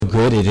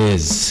good it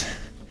is.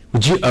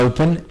 Would you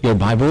open your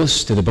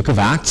Bibles to the book of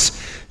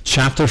Acts,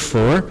 chapter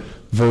 4,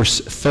 verse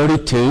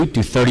 32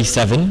 to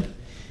 37.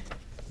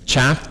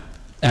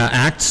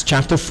 Acts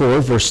chapter 4,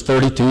 verse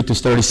 32 to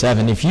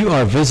 37. If you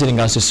are visiting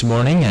us this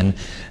morning and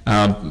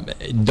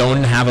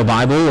don't have a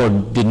Bible or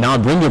did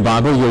not bring your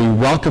Bible, you're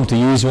welcome to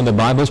use one of the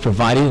Bibles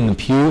provided in the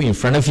pew in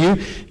front of you.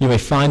 You may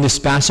find this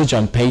passage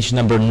on page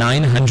number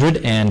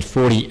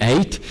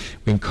 948.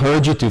 We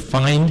encourage you to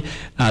find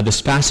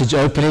this passage,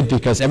 open it,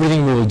 because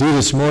everything we will do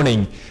this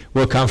morning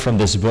will come from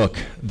this book,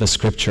 the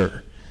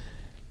Scripture.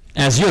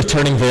 As you're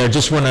turning there, I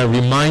just want to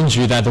remind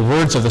you that the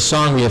words of the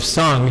song we have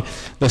sung,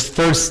 the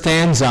third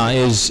stanza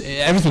is,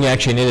 everything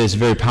actually in it is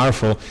very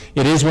powerful.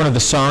 It is one of the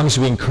songs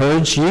we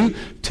encourage you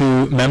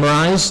to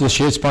memorize. This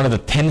year it's part of the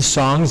 10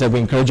 songs that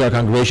we encourage our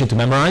congregation to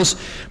memorize.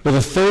 But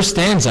the third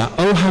stanza,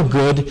 oh how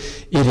good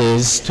it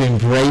is to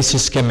embrace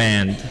his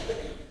command.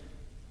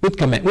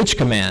 Which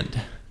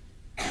command?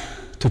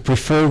 To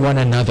prefer one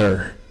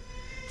another.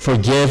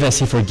 Forgive as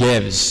he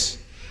forgives.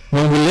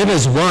 When we live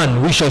as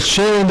one, we shall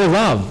share in the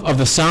love of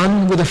the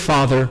Son with the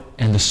Father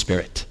and the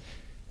Spirit.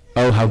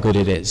 Oh, how good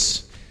it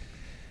is.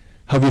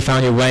 Hope you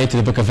found your way to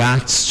the book of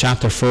Acts,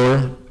 chapter 4,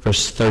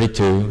 verse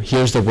 32.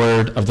 Here's the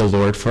word of the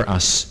Lord for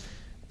us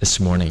this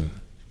morning.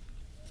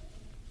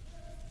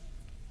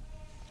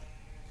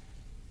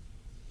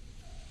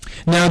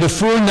 Now the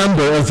full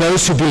number of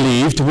those who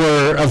believed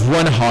were of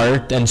one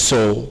heart and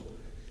soul.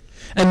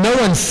 And no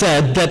one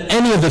said that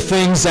any of the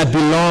things that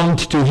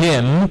belonged to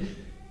him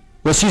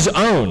was his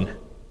own,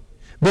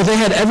 but they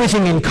had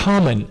everything in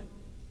common.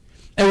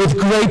 And with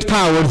great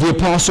power the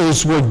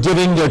apostles were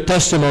giving their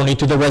testimony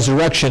to the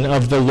resurrection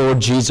of the Lord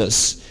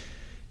Jesus,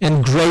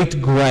 and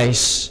great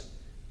grace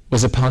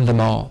was upon them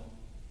all.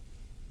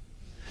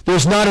 There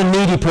was not a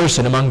needy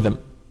person among them,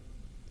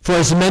 for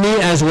as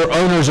many as were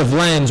owners of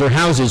lands or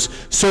houses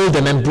sold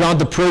them and brought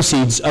the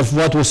proceeds of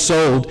what was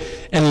sold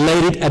and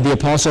laid it at the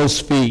apostles'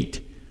 feet,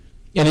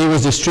 and it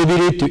was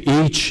distributed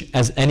to each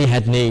as any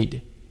had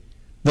need.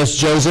 Thus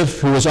Joseph,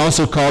 who was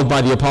also called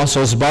by the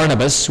apostles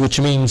Barnabas, which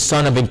means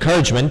son of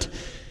encouragement,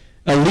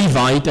 a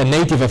Levite, a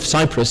native of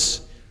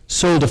Cyprus,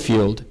 sold a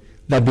field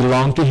that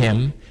belonged to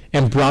him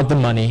and brought the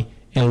money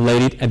and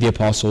laid it at the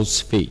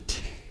apostles' feet.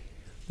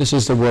 This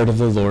is the word of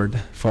the Lord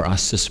for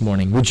us this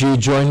morning. Would you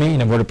join me in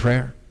a word of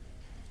prayer?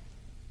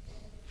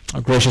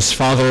 Our gracious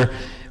Father,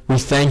 we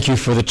thank you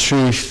for the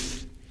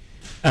truth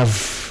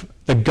of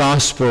the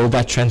gospel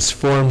that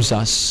transforms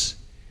us,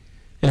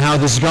 and how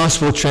this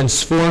gospel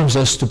transforms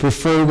us to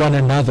prefer one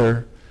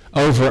another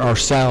over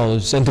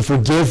ourselves, and to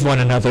forgive one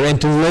another,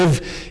 and to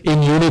live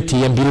in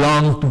unity and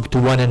belong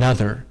to one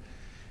another.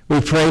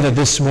 We pray that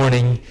this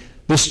morning,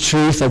 this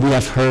truth that we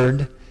have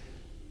heard,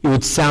 it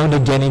would sound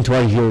again into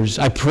our ears.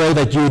 I pray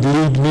that you would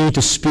lead me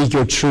to speak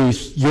your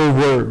truth, your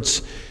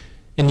words,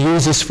 and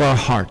use this for our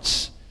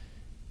hearts.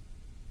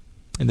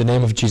 In the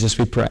name of Jesus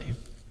we pray.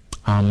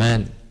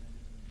 Amen.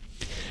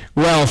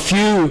 Well,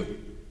 few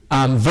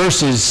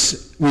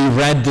verses we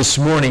read this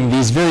morning,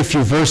 these very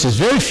few verses,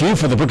 very few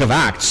for the book of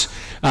Acts.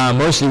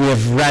 Mostly we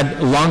have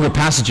read longer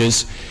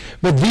passages,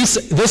 but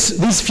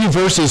these few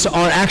verses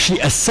are actually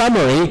a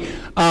summary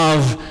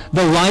of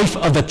the life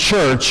of the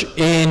church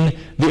in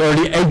the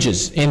early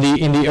ages, in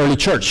the early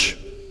church.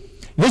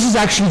 This is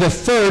actually the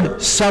third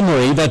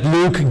summary that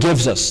Luke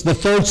gives us, the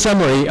third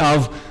summary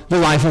of the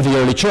life of the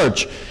early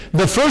church.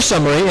 The first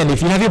summary, and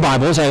if you have your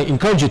Bibles, I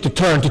encourage you to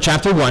turn to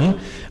chapter 1,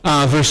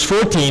 verse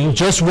 14,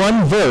 just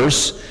one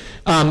verse.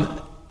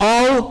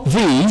 All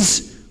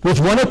these, with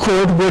one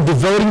accord, were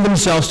devoting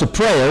themselves to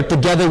prayer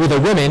together with the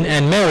women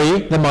and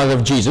Mary, the mother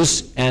of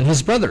Jesus, and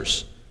his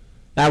brothers.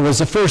 That was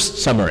the first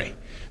summary.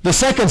 The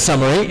second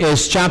summary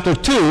is chapter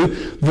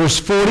 2, verse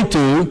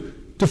 42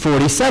 to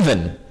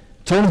 47.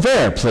 Turn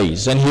there,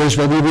 please, and here's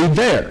what we read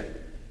there.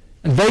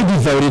 They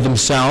devoted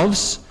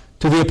themselves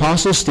to the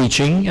apostles'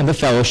 teaching and the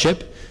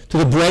fellowship, to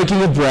the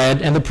breaking of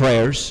bread and the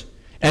prayers,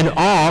 and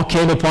awe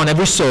came upon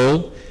every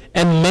soul,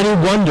 and many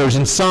wonders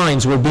and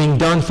signs were being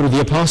done through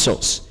the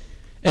apostles.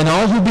 And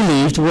all who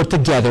believed were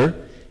together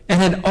and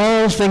had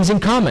all things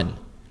in common.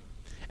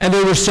 And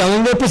they were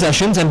selling their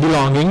possessions and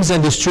belongings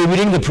and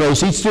distributing the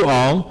proceeds to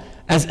all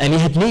as any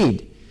had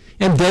need.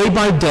 And day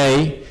by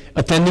day,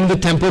 attending the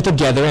temple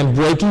together and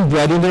breaking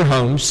bread in their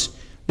homes,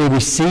 they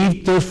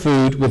received their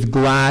food with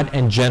glad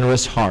and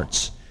generous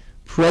hearts,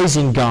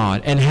 praising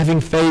God and having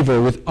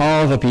favor with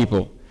all the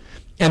people.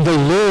 And the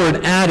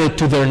Lord added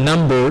to their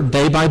number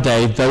day by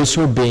day those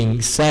who were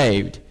being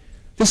saved.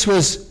 This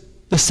was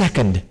the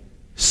second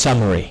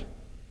summary.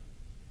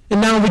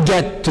 And now we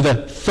get to the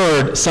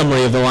third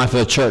summary of the life of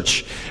the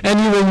church.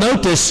 And you will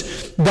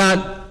notice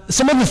that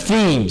some of the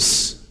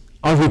themes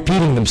are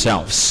repeating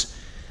themselves.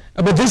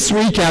 But this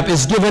recap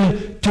is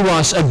given to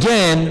us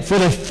again for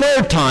the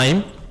third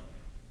time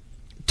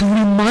to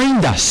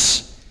remind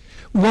us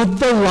what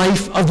the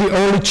life of the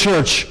early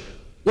church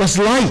was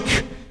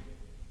like.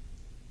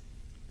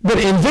 But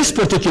in this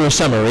particular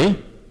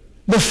summary,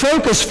 the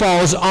focus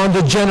falls on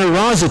the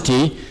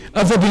generosity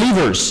of the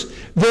believers.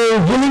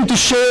 They're willing to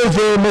share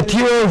their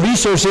material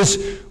resources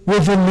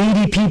with the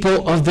needy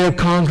people of their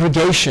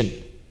congregation.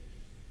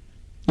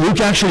 Luke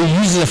actually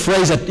uses a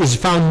phrase that is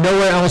found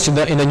nowhere else in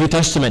the New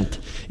Testament.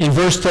 In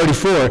verse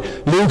 34,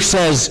 Luke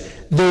says,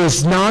 there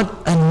is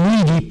not a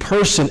needy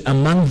person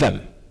among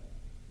them.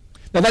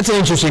 Now that's an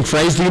interesting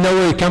phrase. Do you know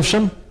where it comes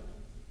from?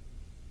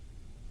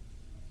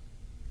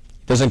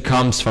 It doesn't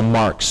come from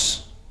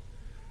Marx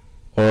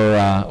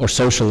or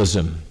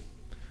socialism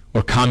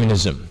or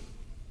communism.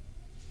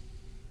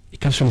 It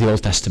comes from the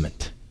Old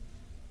Testament.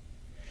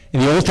 In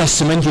the Old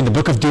Testament, in the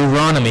book of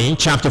Deuteronomy,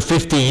 chapter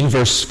 15,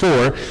 verse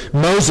 4,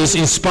 Moses,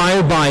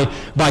 inspired by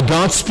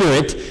God's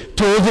Spirit,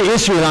 told the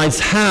Israelites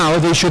how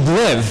they should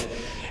live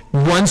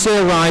once they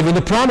arrive in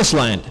the Promised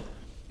Land.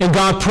 And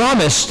God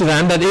promised to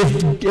them that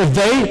if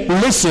they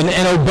listen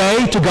and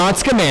obey to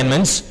God's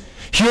commandments,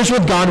 here's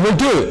what God will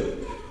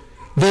do.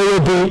 There will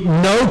be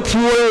no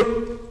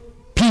poor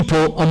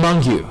people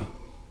among you.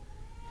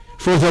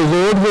 For the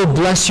Lord will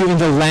bless you in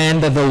the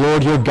land that the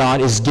Lord your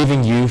God is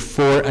giving you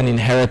for an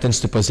inheritance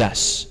to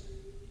possess.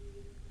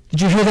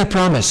 Did you hear that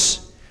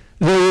promise?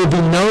 There will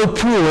be no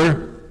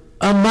poor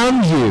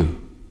among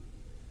you.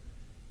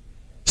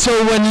 So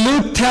when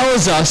Luke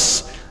tells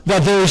us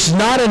that there is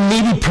not a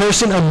needy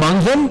person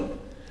among them,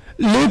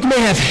 Luke may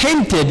have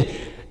hinted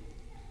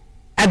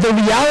at the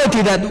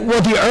reality that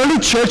what the early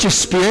church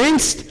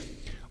experienced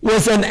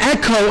was an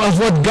echo of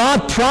what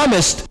God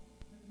promised.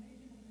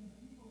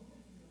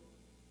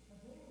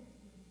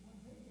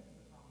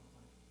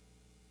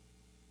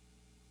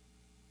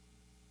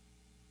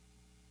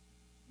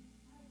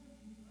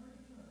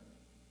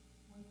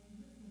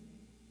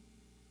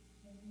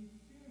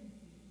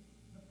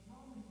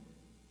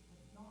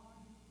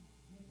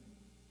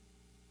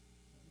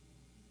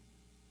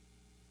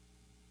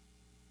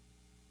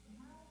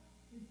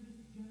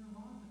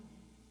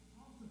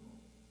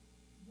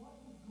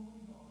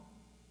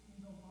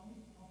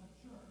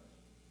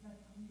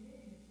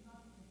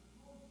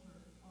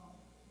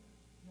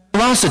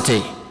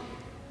 Generosity.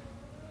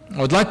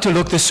 I would like to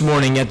look this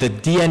morning at the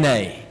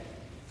DNA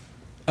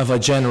of a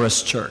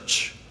generous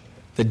church.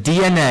 The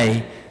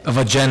DNA of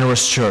a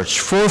generous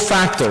church. 4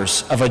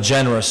 factors of a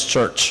generous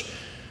church.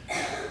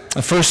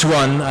 The first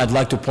one I'd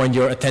like to point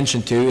your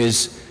attention to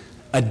is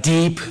a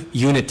deep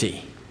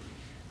unity.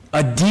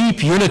 A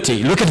deep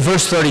unity. Look at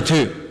verse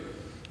 32.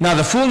 Now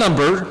the full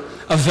number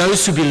of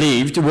those who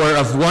believed were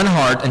of one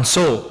heart and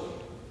soul.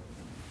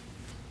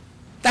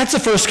 That's the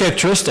first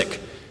characteristic.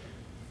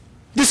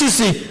 This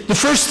is the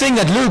first thing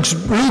that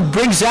Luke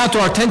brings out to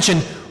our attention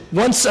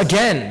once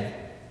again.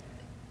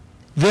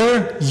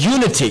 Their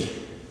unity.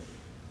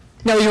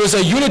 Now it was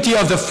a unity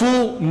of the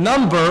full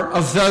number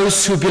of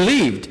those who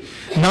believed.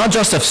 Not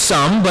just of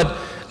some, but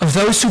of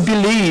those who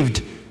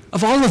believed.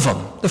 Of all of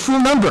them. The full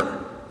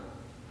number.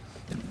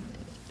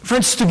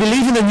 Friends, to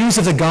believe in the news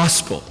of the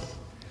gospel.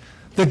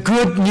 The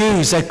good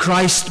news that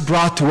Christ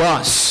brought to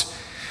us.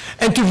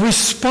 And to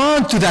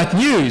respond to that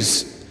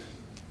news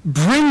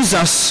brings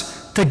us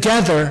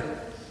together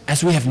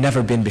as we have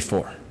never been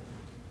before.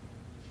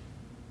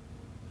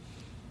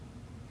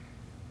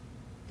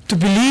 To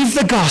believe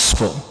the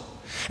gospel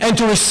and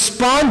to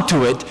respond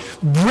to it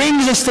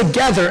brings us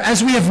together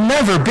as we have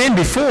never been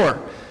before.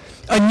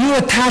 A new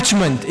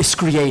attachment is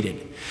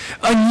created.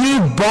 A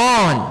new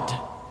bond,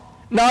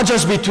 not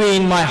just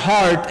between my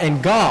heart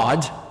and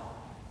God,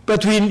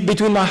 but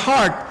between my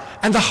heart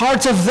and the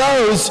hearts of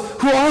those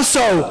who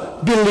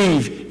also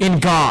believe in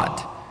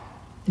God.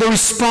 The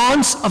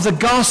response of the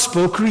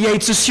gospel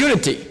creates this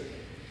unity.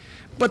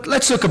 But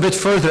let's look a bit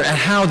further at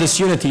how this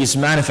unity is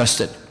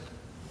manifested.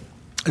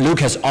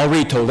 Luke has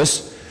already told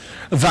us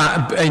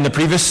that in the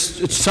previous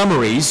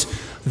summaries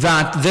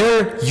that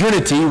their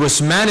unity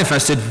was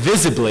manifested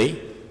visibly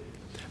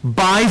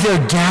by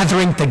their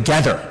gathering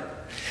together.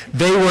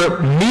 They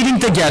were meeting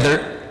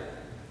together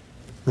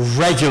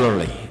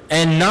regularly,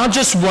 and not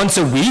just once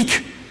a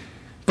week,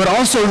 but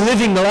also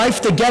living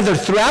life together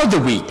throughout the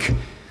week.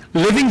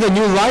 Living the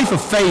new life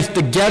of faith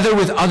together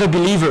with other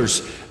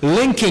believers,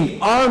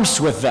 linking arms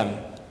with them.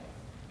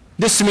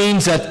 This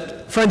means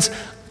that, friends,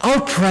 our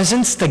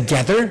presence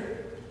together,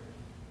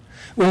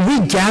 when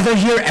we gather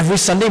here every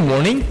Sunday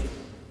morning,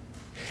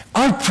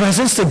 our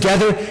presence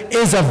together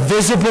is a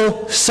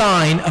visible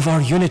sign of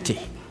our unity.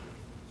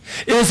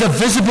 It is a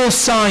visible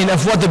sign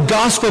of what the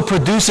gospel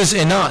produces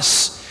in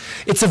us.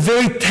 It's a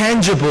very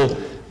tangible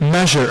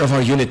measure of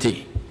our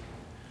unity.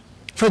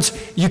 Friends,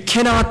 you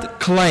cannot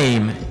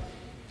claim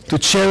to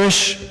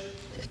cherish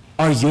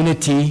our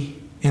unity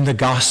in the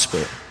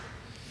gospel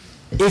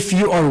if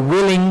you are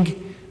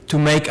willing to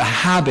make a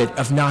habit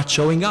of not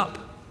showing up.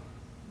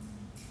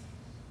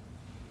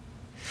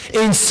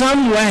 In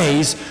some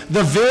ways,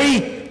 a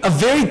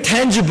very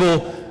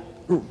tangible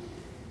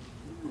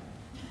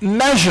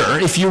measure,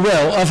 if you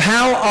will, of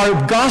how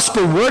our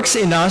gospel works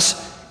in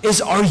us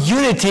is our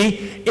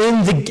unity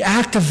in the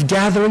act of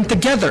gathering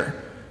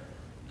together.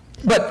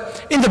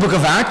 But in the book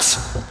of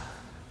Acts,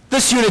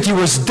 this unity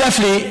was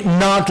definitely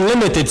not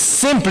limited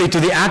simply to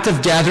the act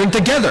of gathering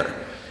together.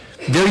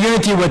 Their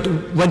unity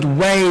went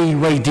way,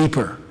 way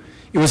deeper.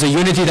 It was a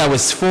unity that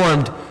was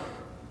formed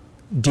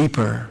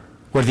deeper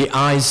where the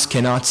eyes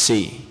cannot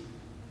see.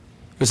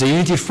 It was a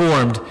unity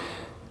formed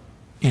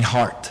in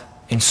heart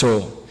and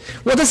soul.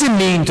 What does it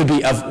mean to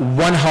be of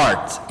one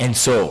heart and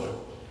soul?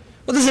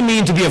 What does it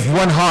mean to be of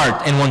one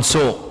heart and one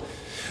soul?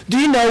 Do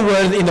you know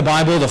where in the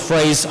Bible the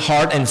phrase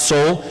heart and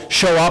soul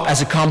show up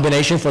as a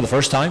combination for the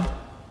first time?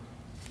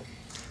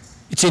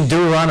 It's in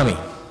Deuteronomy.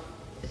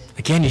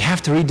 Again, you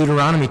have to read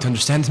Deuteronomy to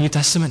understand the New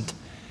Testament.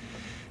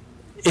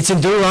 It's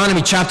in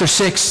Deuteronomy chapter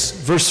 6,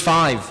 verse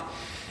 5.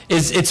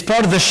 It's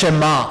part of the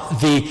Shema,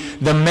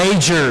 the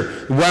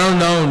major,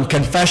 well-known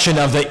confession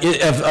of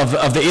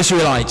the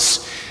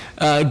Israelites.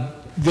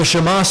 The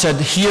Shema said,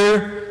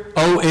 "Hear,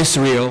 O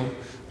Israel,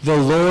 the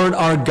Lord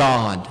our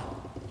God,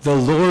 the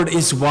Lord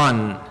is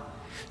one.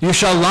 You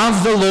shall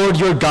love the Lord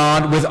your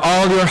God with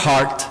all your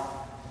heart,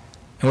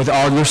 and with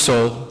all your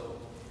soul,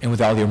 and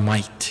with all your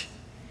might."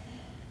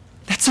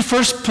 That's the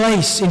first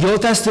place in the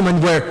Old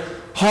Testament where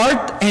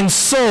heart and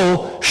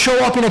soul show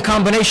up in a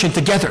combination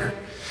together.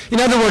 In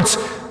other words,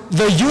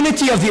 the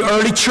unity of the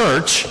early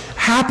church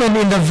happened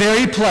in the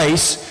very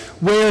place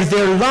where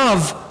their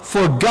love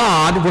for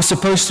God was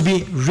supposed to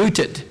be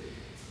rooted,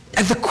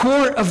 at the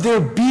core of their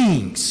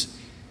beings.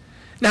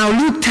 Now,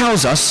 Luke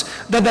tells us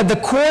that at the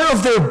core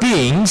of their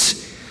beings,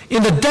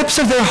 in the depths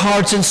of their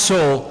hearts and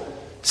soul,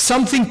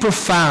 something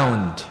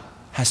profound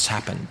has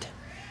happened.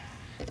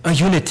 A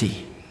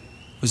unity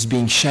was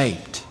being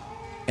shaped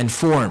and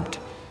formed.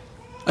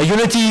 A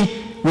unity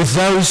with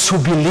those who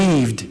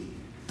believed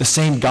the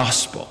same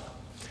gospel.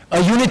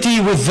 A unity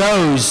with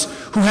those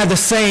who had the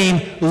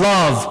same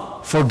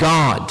love for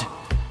God.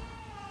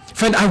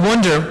 Friend, I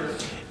wonder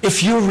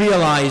if you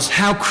realize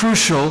how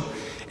crucial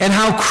and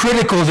how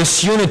critical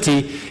this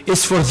unity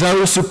is for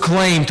those who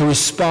claim to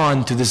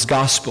respond to this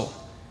gospel.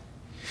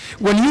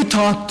 When you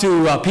talk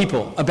to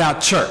people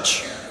about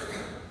church,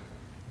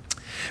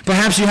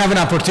 perhaps you have an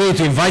opportunity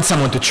to invite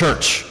someone to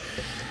church.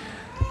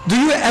 Do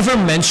you ever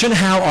mention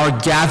how our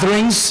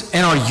gatherings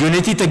and our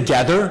unity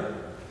together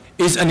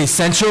is an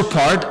essential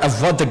part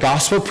of what the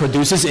gospel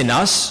produces in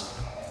us?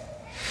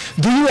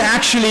 Do you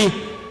actually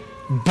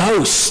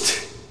boast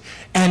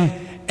and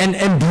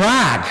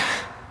brag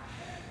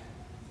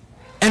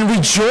and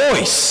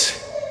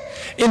rejoice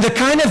in the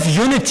kind of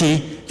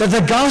unity that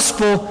the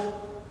gospel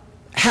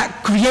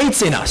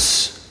creates in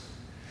us,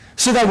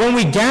 so that when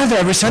we gather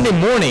every Sunday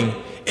morning,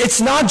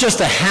 it's not just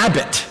a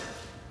habit.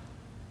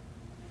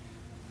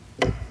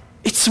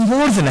 It's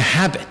more than a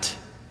habit.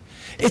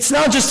 It's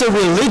not just a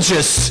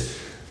religious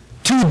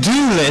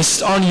to-do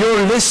list on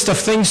your list of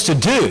things to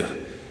do.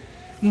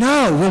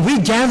 No, when we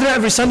gather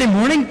every Sunday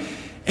morning,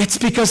 it's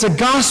because the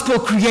gospel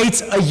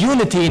creates a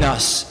unity in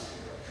us.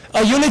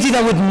 A unity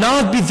that would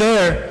not be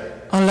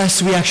there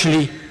unless we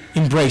actually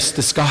embrace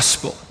this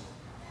gospel.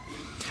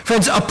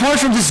 Friends, apart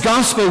from this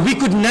gospel, we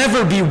could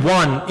never be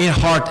one in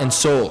heart and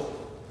soul.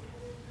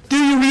 Do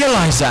you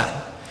realize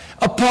that?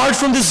 Apart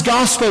from this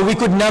gospel, we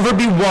could never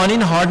be one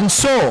in heart and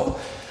soul.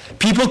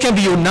 People can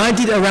be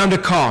united around a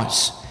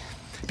cause.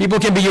 People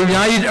can be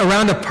united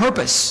around a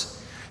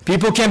purpose.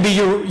 People can be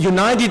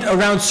united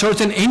around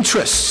certain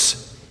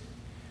interests.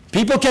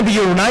 People can be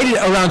united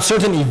around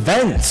certain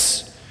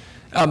events.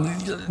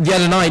 The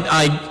other night,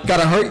 I got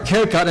a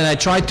haircut, and I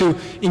tried to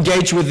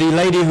engage with the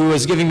lady who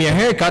was giving me a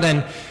haircut,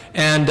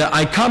 and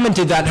I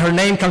commented that her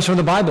name comes from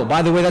the Bible.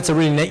 By the way, that's a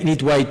really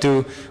neat way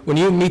to, when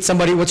you meet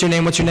somebody, what's your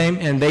name,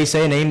 and they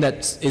say a name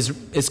that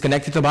is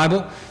connected to the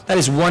Bible, that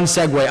is one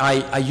segue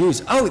I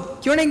use. Oh,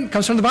 your name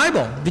comes from the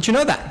Bible. Did you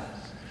know that?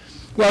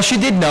 Well, she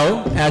did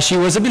know, as she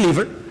was a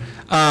believer.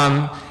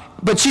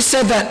 But she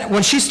said that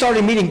when she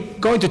started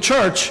going to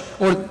church,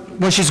 or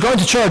when she's going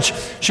to church,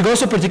 she goes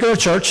to a particular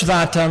church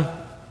that,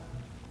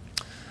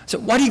 so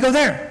why do you go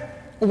there?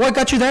 What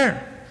got you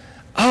there?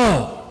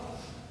 Oh,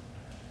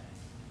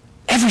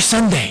 every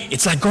Sunday,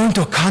 it's like going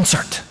to a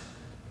concert.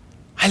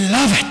 I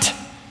love it.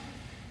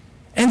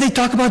 And they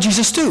talk about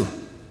Jesus too.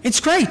 It's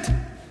great.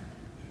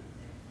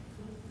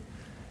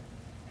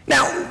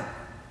 Now,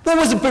 what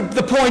was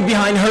the point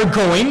behind her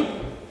going?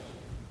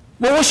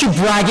 What was she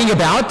bragging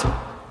about?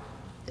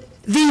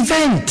 The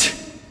event.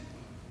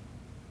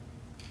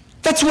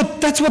 That's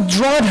what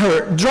drawn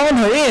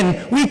her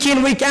in week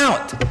in, week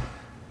out.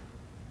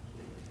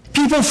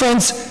 People,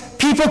 friends,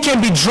 people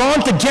can be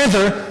drawn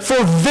together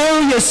for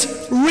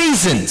various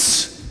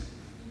reasons.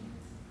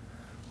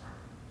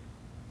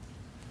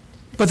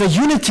 But the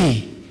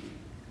unity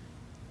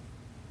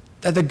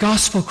that the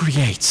gospel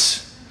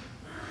creates,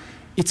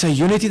 it's a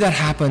unity that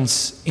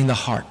happens in the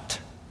heart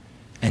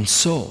and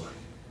soul.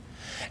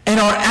 And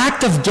our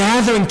act of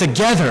gathering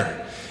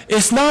together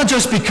is not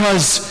just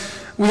because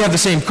we have the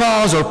same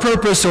cause or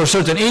purpose or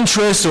certain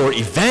interests or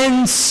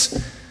events.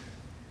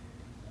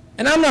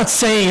 And I'm not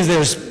saying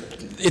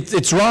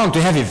it's wrong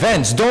to have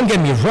events. Don't get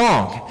me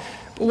wrong.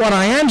 But what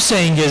I am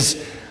saying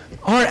is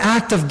our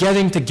act of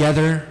getting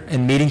together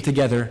and meeting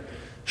together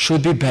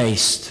should be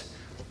based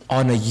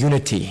on a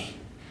unity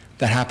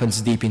that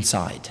happens deep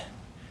inside.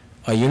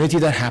 A unity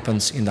that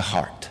happens in the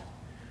heart.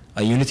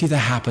 A unity that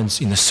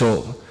happens in the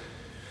soul.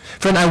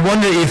 Friend, I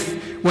wonder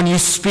if when you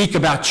speak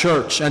about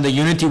church and the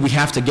unity we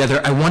have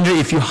together, I wonder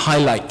if you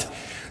highlight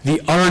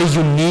the utterly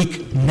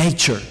unique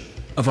nature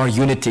of our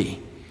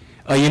unity,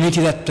 a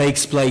unity that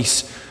takes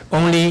place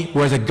only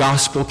where the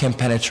gospel can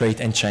penetrate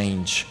and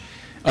change,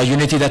 a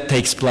unity that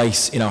takes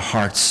place in our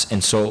hearts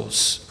and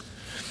souls.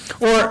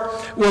 Or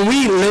when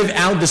we live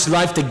out this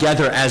life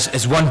together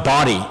as one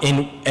body,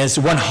 as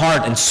one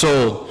heart and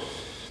soul,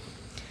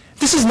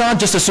 this is not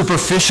just a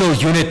superficial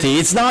unity.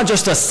 It's not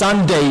just a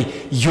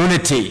Sunday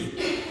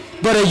unity,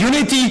 but a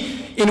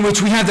unity in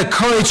which we have the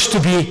courage to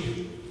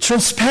be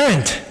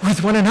transparent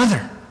with one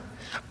another,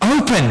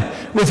 open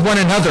with one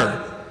another.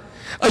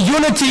 A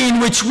unity in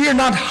which we are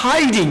not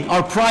hiding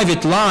our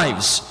private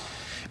lives,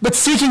 but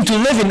seeking to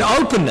live in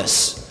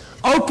openness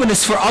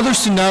for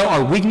others to know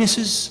our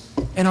weaknesses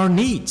and our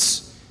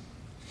needs.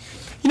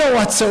 You know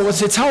what? So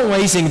it's how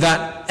amazing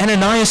that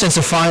Ananias and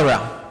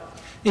Sapphira,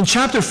 in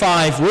chapter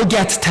 5, will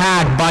get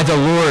tagged by the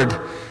Lord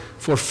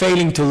for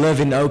failing to live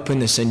in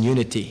openness and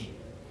unity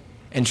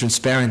and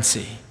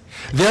transparency.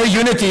 Their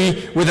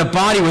unity with the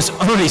body was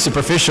only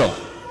superficial.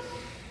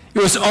 It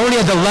was only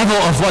at the level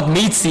of what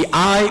meets the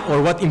eye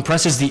or what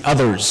impresses the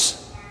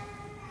others,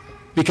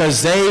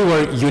 because they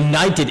were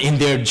united in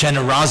their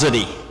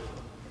generosity,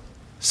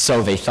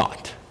 so they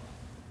thought.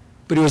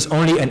 But it was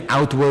only an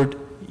outward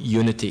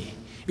unity.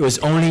 It was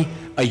only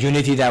a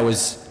unity that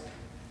was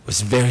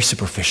very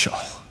superficial.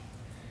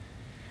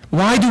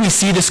 Why do we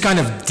see this kind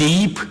of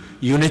deep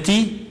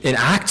unity in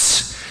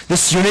Acts?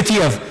 This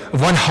unity of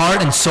one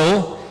heart and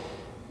soul?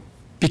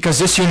 Because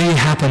this unity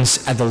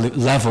happens at the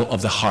level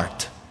of the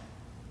heart.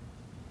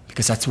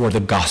 Because that's where the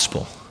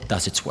gospel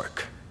does its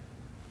work.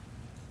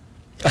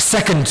 A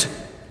second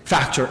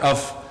factor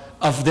of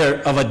a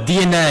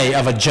DNA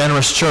of a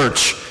generous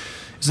church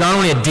is not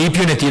only a deep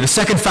unity. The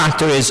second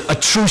factor is a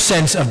true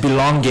sense of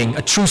belonging,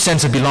 a true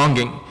sense of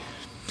belonging.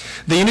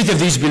 The unity of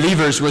these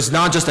believers was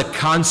not just a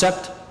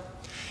concept.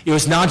 It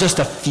was not just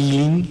a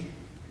feeling.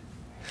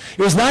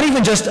 It was not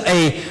even just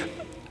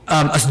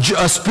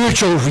a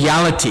spiritual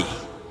reality.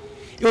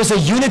 It was a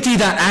unity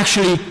that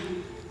actually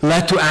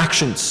led to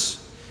actions.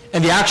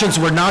 And the actions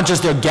were not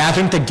just their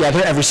gathering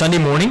together every Sunday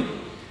morning,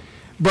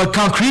 but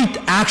concrete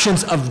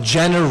actions of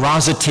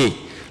generosity.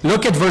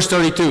 Look at verse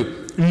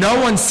 32. No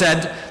one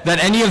said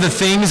that any of the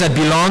things that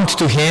belonged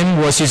to him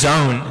was his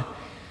own,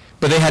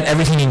 but they had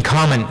everything in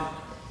common.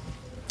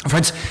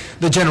 Friends,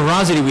 the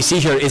generosity we see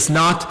here is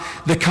not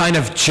the kind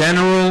of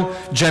general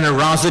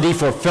generosity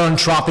for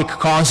philanthropic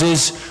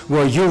causes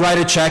where you write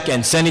a check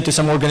and send it to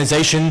some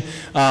organization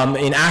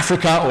in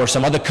Africa or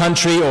some other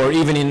country or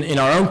even in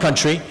our own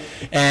country,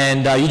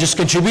 and you just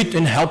contribute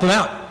and help them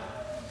out.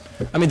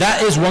 I mean,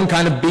 that is one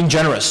kind of being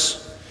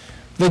generous.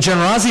 The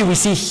generosity we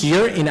see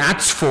here in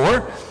Acts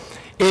 4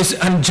 is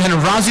a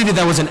generosity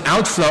that was an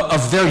outflow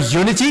of their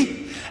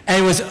unity,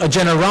 and it was a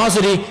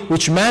generosity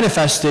which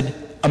manifested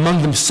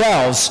among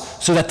themselves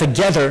so that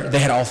together they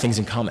had all things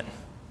in common.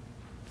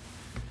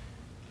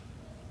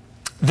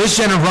 This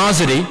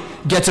generosity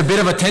gets a bit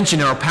of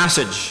attention in our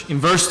passage. In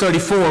verse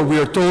 34, we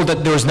are told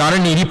that there was not a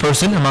needy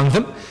person among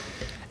them.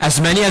 As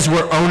many as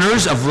were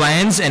owners of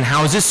lands and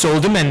houses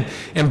sold them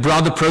and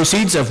brought the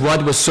proceeds of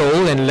what was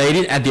sold and laid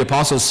it at the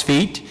apostles'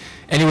 feet,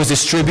 and it was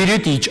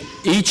distributed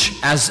each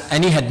as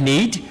any had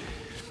need.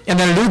 And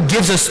then Luke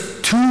gives us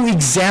two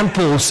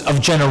examples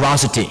of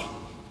generosity.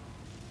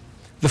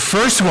 The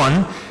first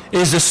one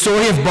is the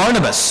story of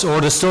Barnabas,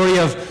 or the story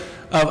of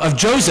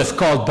Joseph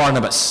called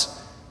Barnabas.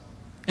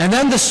 And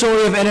then the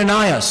story of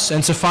Ananias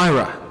and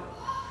Sapphira.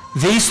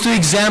 These two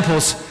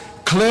examples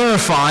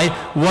clarify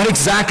what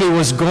exactly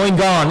was going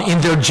on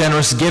in their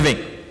generous giving.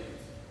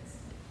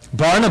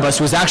 Barnabas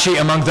was actually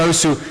among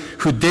those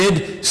who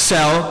did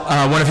sell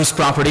one of his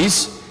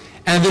properties,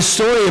 and the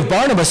story of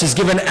Barnabas is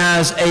given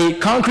as a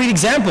concrete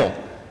example.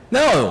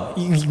 No,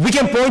 we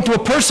can point to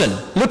a person.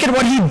 Look at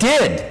what he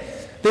did.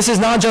 This is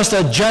not just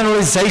a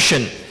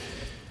generalization.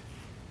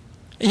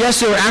 Yes,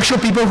 there were actual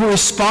people who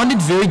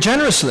responded very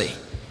generously.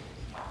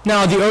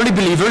 Now, the early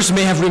believers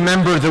may have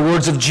remembered the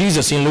words of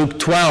Jesus in Luke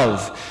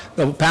 12,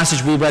 the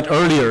passage we read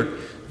earlier.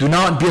 Do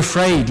not be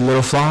afraid,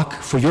 little flock,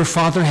 for your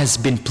Father has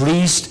been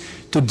pleased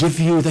to give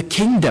you the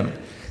kingdom.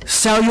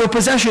 Sell your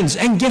possessions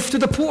and give to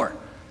the poor.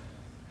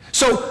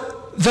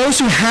 So those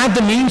who had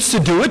the means to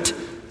do it,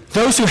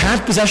 those who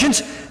had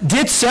possessions,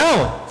 did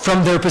sell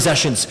from their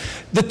possessions.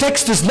 The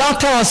text does not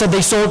tell us that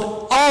they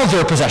sold all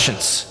their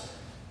possessions.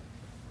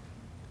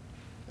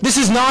 This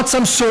is not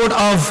some sort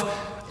of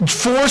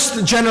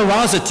forced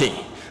generosity.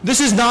 This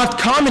is not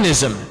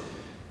communism,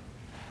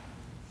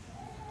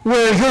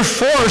 where you're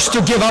forced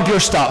to give up your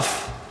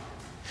stuff.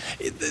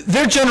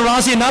 Their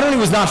generosity not only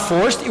was not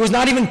forced, it was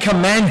not even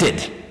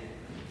commanded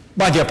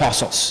by the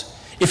apostles.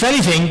 If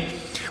anything,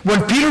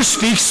 when Peter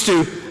speaks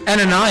to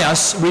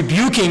Ananias,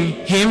 rebuking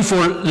him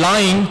for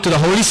lying to the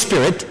Holy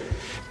Spirit,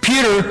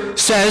 Peter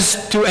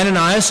says to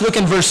Ananias, look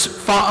in verse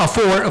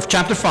 4 of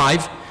chapter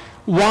 5,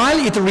 while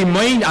it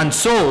remained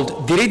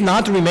unsold, did it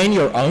not remain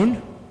your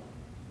own?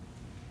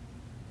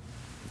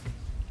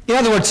 In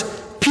other words,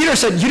 Peter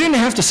said, you didn't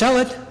have to sell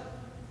it.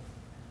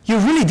 You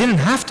really didn't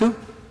have to.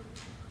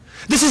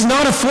 This is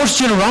not a forced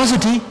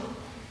generosity.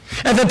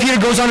 And then Peter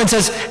goes on and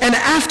says, and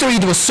after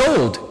it was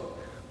sold,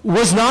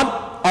 was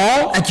not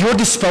all at your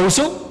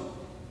disposal?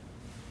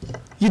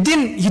 You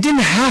didn't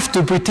have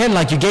to pretend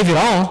like you gave it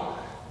all.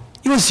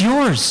 It was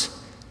yours.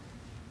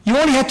 You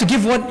only had to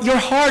give what your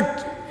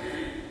heart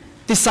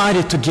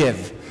decided to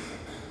give.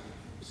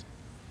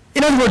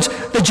 In other words,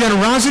 the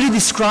generosity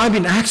described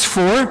in Acts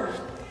 4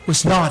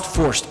 was not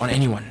forced on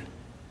anyone.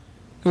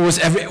 Nor was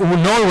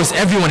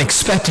everyone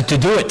expected to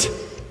do it.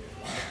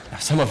 Now,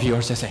 some of you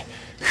are just saying,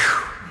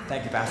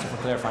 thank you, Pastor, for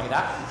clarifying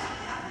that.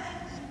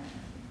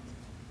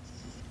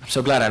 I'm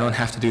so glad I don't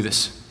have to do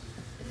this.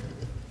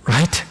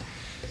 Right?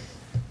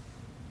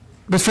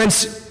 But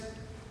friends,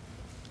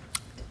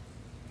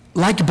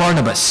 like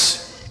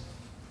Barnabas,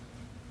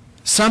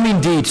 some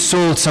indeed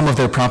sold some of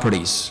their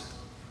properties.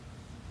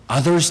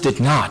 Others did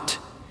not.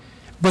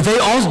 But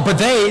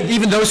they,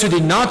 even those who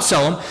did not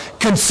sell them,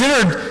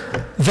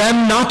 considered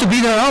them not to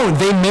be their own.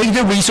 They made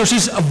their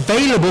resources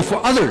available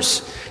for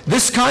others.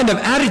 This kind of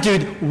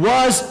attitude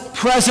was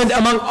present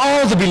among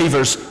all the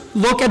believers.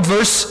 Look at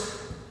verse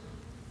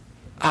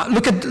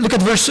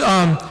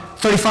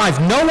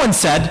 35. No one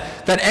said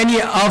that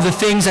any of the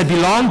things that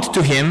belonged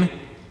to him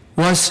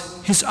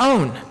was his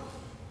own.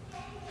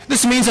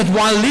 This means that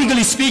while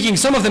legally speaking,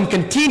 some of them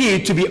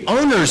continued to be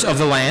owners of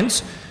the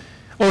lands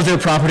or their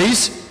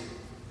properties,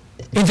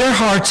 in their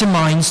hearts and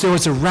minds there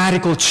was a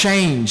radical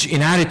change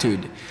in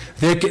attitude.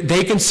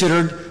 They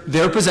considered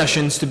their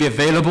possessions to be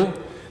available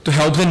to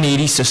help the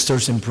needy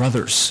sisters and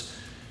brothers.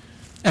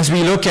 As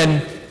we look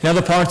in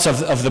other parts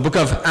of the book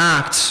of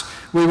Acts,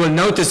 we will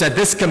notice that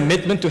this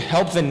commitment to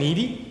help the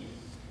needy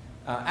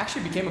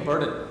actually became a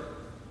burden.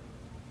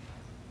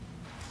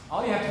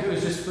 All you have to do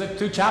is just flip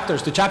 2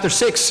 chapters to chapter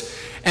 6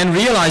 and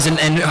realize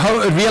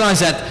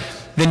that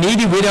the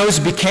needy widows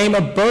became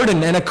a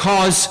burden and a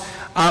cause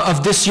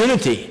of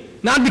disunity.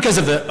 Not because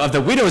of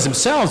the widows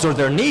themselves or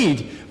their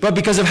need, but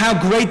because of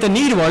how great the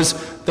need was.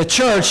 The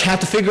church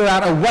had to figure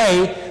out a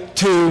way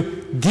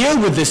to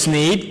deal with this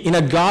need in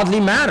a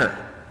godly manner,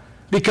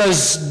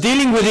 because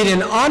dealing with it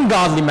in an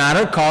ungodly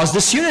manner caused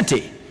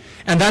disunity.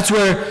 And that's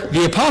where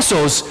the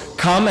apostles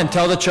come and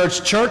tell the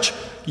church,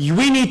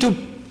 we need to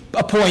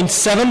appoint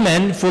 7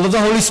 men full of the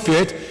Holy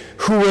Spirit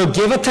who will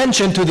give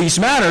attention to these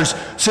matters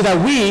so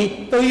that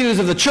we, the leaders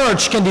of the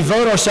church, can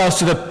devote ourselves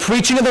to the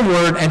preaching of the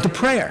word and to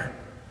prayer.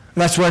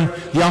 And that's when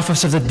the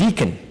office of the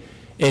deacon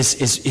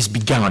is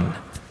begun.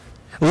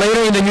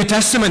 Later in the New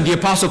Testament, the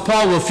Apostle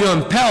Paul will feel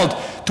impelled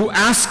to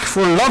ask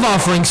for love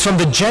offerings from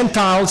the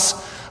Gentiles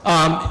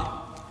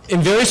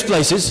in various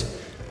places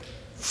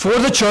for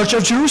the church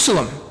of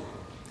Jerusalem.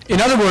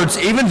 In other words,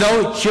 even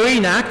though here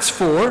in Acts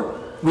 4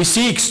 we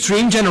see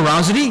extreme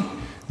generosity,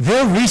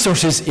 their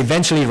resources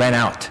eventually ran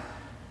out.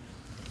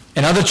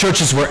 And other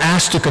churches were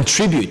asked to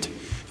contribute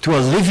to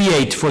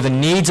alleviate for the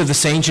needs of the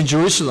saints in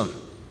Jerusalem.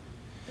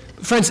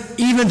 Friends,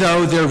 even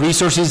though their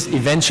resources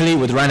eventually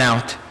would run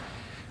out,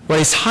 what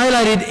is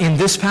highlighted in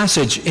this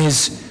passage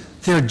is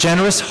their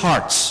generous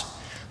hearts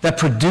that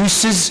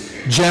produces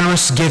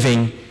generous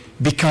giving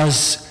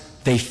because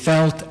they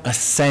felt a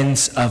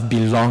sense of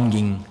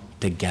belonging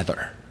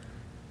together.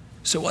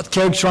 So what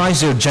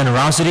characterized their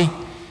generosity?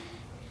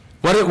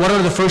 What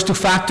are the first 2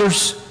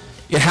 factors?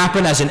 It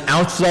happened as an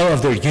outflow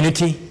of their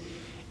unity.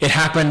 It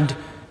happened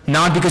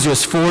not because it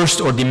was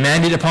forced or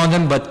demanded upon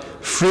them, but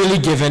freely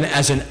given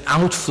as an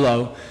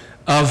outflow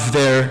of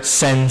their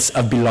sense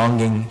of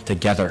belonging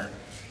together.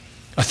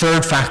 A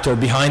third factor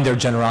behind their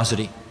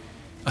generosity.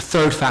 A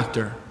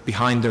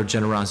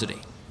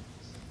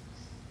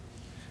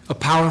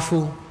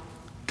powerful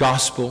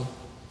gospel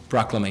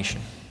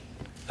proclamation.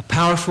 A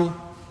powerful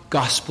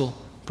gospel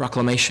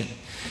proclamation.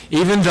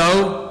 Even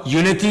though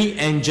unity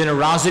and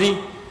generosity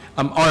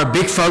are a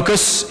big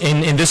focus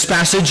in this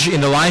passage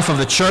in the life of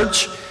the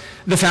church,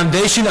 the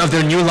foundation of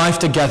their new life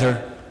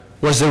together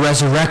was the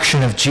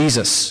resurrection of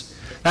Jesus.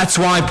 That's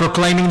why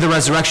proclaiming the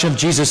resurrection of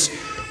Jesus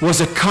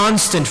was a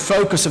constant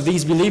focus of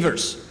these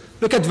believers.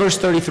 Look at verse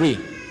 33.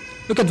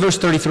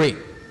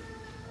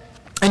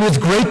 And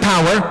with great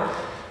power,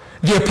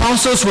 the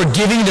apostles were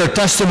giving their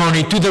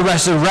testimony to the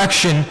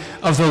resurrection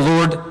of the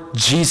Lord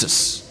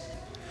Jesus.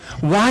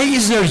 Why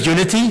is there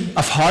unity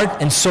of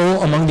heart and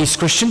soul among these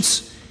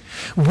Christians?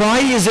 Why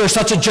is there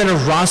such a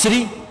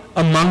generosity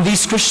among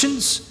these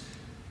Christians?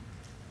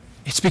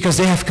 It's because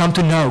they have come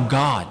to know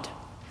God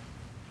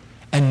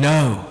and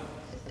know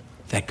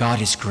that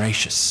God is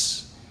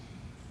gracious.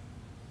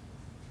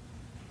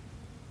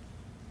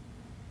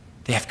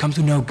 They have come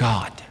to know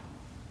God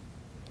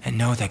and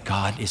know that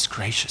God is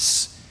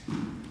gracious.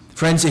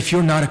 Friends, if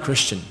you're not a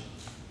Christian,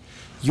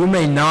 you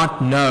may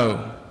not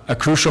know a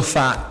crucial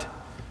fact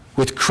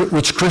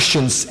which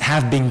Christians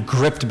have been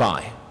gripped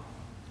by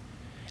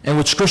and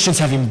which Christians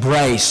have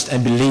embraced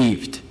and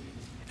believed,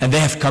 and they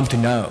have come to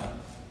know.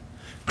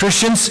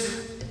 Christians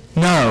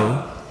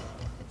know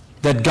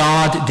that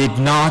God did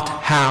not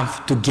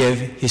have to give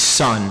his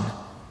Son,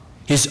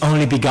 his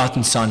only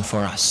begotten Son, for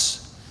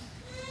us.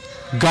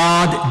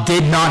 God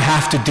did not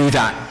have to do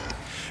that.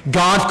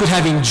 God could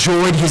have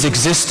enjoyed his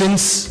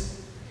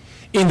existence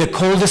in the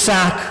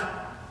cul-de-sac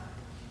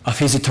of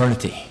his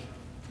eternity,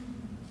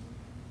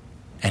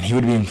 and he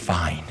would have been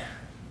fine.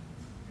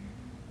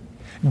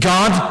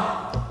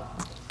 God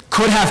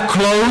could have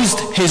closed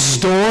his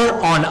door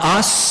on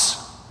us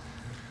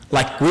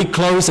like we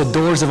close the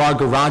doors of our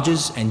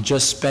garages and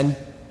just spend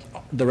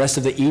the rest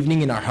of the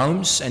evening in our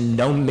homes and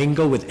don't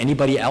mingle with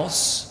anybody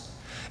else.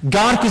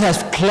 God could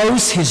have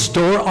closed his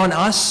door on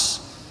us,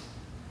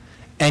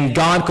 and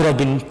God could have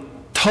been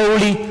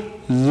totally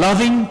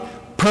loving,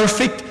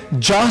 perfect,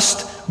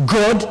 just,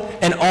 good,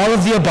 and all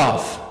of the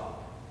above.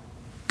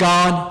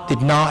 God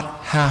did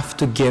not have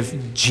to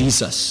give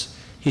Jesus,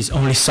 his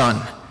only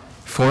Son,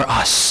 for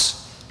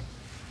us.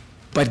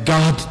 But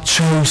God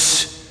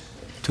chose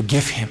to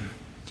give him.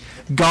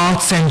 God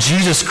sent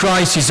Jesus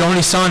Christ, his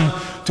only Son,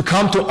 to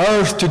come to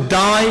earth to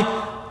die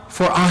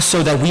for us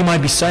so that we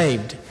might be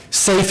saved.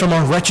 Saved from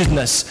our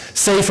wretchedness,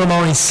 saved from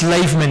our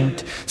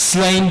enslavement,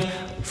 slain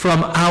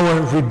from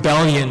our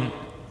rebellion.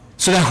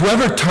 So that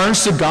whoever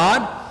turns to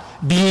God,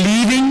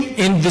 believing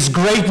in this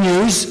great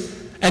news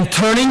and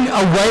turning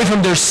away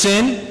from their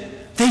sin,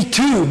 they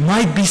too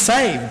might be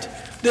saved.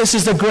 This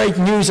is the great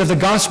news of the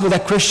gospel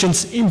that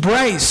Christians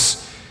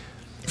embrace.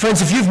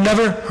 Friends, if you've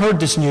never heard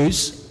this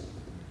news,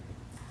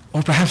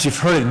 or perhaps you've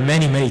heard it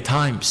many, many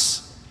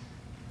times,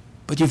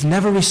 but you've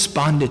never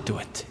responded to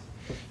it,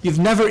 you've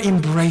never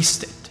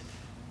embraced it,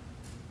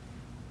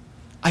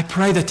 I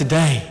pray that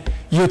today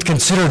you would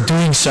consider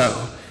doing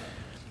so.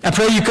 I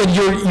pray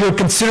you'd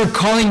consider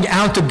calling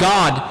out to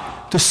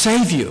God to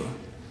save you,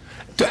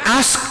 to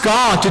ask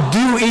God to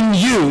do in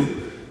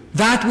you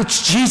that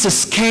which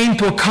Jesus came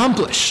to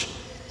accomplish,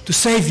 to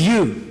save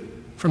you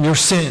from your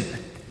sin.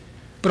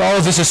 But all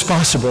of this is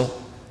possible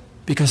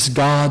because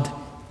God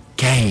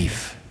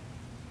gave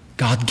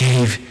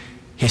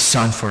his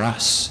Son for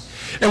us.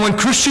 And when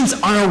Christians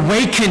are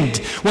awakened,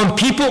 when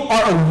people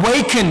are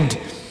awakened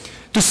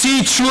to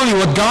see truly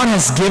what God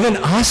has given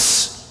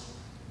us,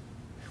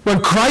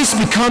 when Christ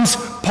becomes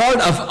part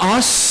of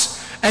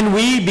us and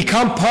we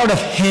become part of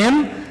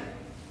him,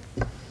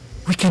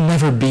 we can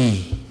never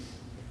be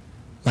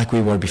like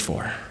we were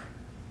before.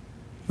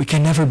 We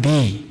can never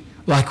be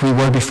like we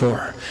were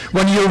before.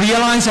 When you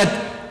realize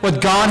that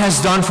what God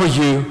has done for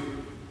you,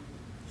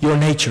 your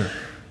nature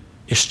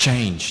is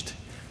changed.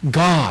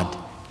 God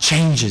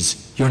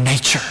changes your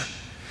nature.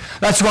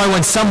 That's why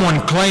when someone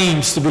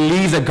claims to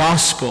believe the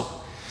gospel,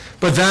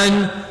 but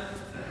then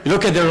you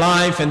look at their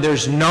life and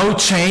there's no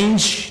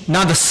change,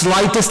 not the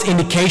slightest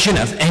indication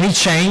of any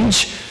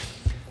change,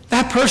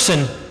 that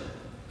person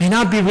may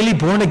not be really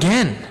born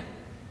again.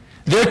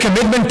 Their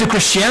commitment to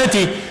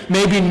Christianity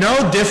may be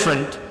no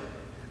different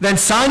than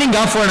signing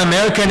up for an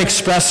American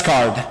Express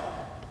card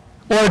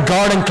or a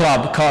Garden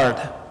Club card.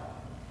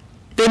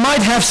 They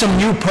might have some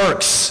new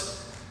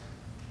perks,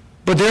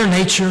 but their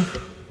nature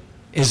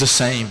is the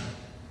same.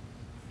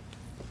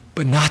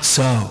 But not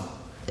so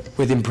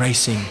with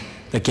embracing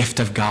the gift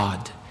of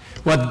God.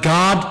 What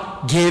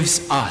God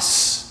gives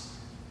us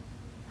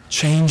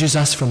changes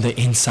us from the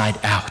inside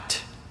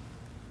out.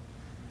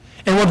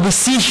 And what we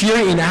see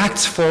here in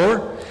Acts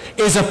 4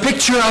 is a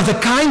picture of the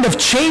kind of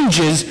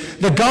changes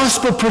the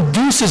gospel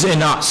produces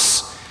in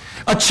us.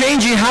 A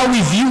change in how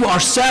we view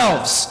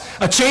ourselves,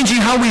 a change in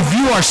how we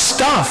view our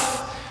stuff.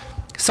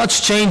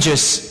 Such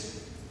changes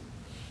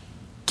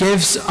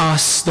gives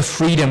us the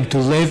freedom to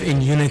live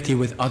in unity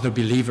with other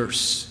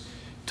believers,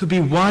 to be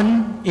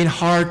one in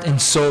heart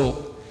and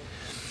soul.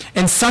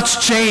 And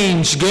such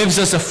change gives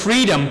us a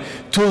freedom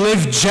to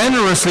live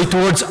generously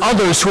towards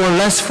others who are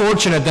less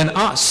fortunate than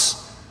us.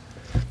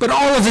 But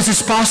all of this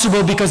is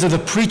possible because of the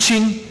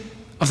preaching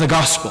of the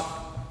gospel.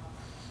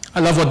 I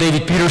love what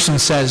David Peterson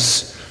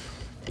says.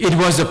 It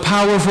was the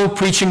powerful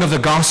preaching of the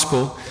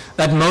gospel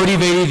that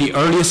motivated the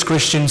earliest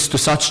Christians to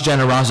such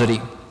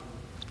generosity.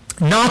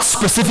 Not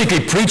specifically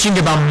preaching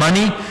about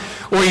money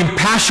or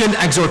impassioned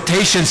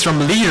exhortations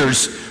from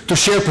leaders to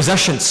share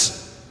possessions.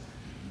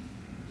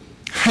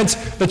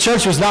 The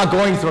church was not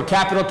going through a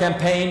capital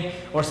campaign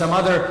or some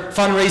other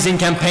fundraising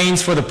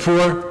campaigns for the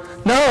poor.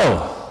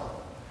 No.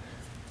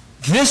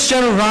 This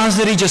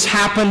generosity just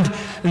happened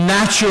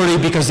naturally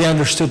because they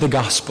understood the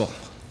gospel.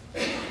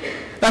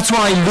 That's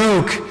why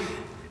Luke,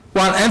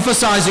 while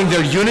emphasizing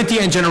their unity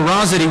and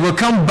generosity, will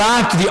come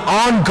back to the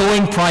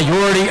ongoing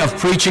priority of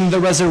preaching the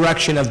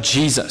resurrection of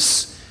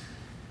Jesus.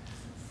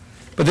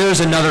 But there is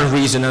another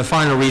reason, a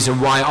final reason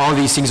why all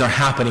these things are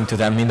happening to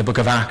them in the book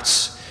of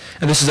Acts.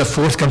 And this is a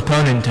fourth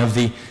component of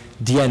the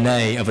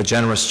DNA of a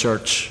generous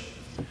church.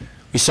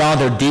 We saw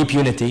their deep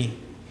unity.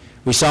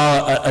 We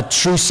saw a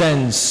true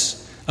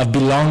sense of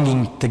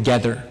belonging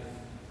together.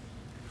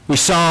 We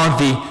saw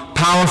the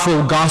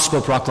powerful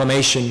gospel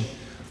proclamation.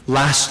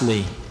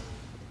 Lastly,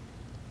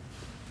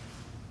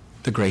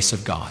 the grace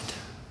of God.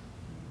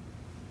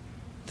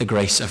 The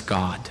grace of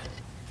God.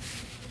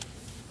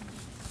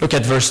 Look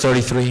at verse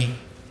 33.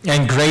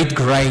 And great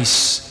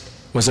grace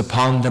was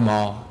upon them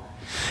all.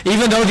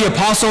 Even though the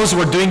apostles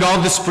were doing all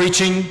this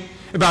preaching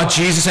about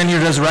Jesus and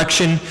his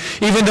resurrection,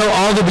 even though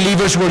all the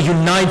believers were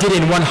united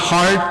in one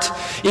heart,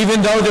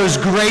 even though there was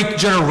great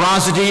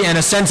generosity and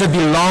a sense of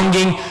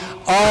belonging,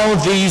 all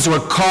these were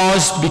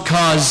caused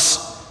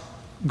because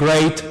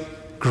great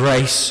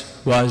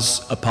grace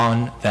was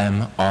upon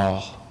them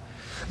all.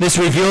 This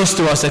reveals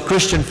to us that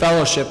Christian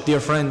fellowship, dear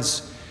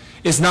friends,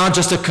 is not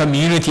just a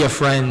community of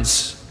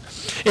friends.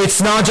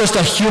 It's not just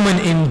a human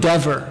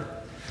endeavor.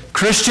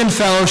 Christian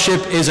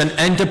fellowship is an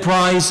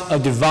enterprise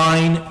of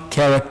divine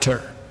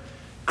character.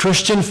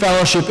 Christian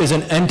fellowship is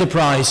an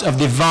enterprise of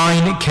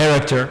divine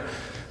character.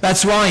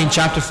 That's why in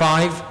chapter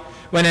 5,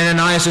 when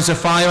Ananias and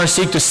Sapphira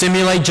seek to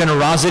simulate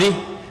generosity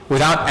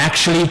without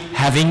actually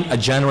having a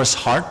generous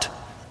heart,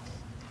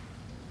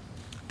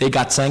 they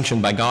got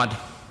sanctioned by God.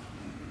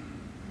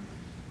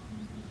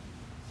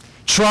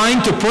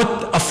 Trying to put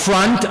a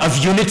front of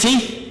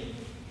unity,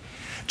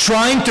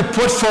 trying to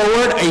put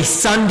forward a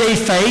Sunday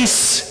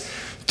face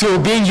to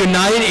being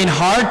united in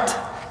heart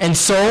and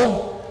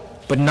soul,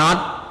 but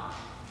not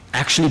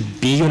actually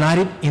be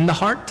united in the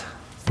heart,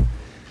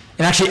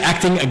 and actually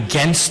acting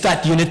against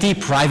that unity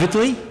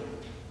privately,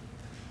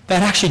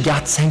 that actually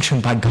got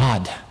sanctioned by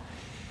God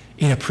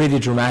in a pretty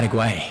dramatic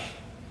way.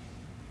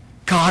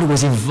 God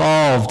was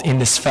involved in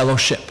this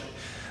fellowship.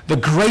 The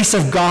grace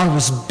of God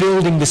was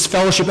building this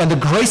fellowship, and the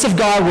grace of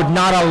God would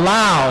not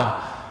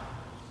allow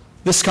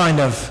this kind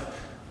of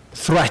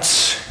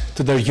threats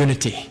to their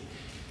unity.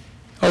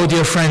 Oh,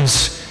 dear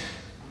friends,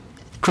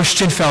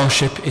 Christian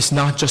fellowship is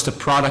not just a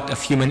product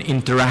of human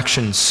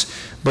interactions,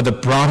 but the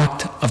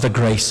product of the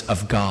grace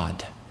of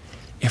God.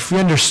 If we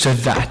understood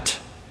that,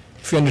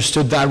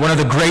 one of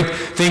the great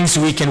things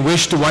we can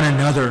wish to one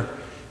another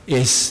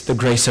is the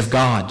grace of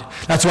God.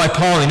 That's why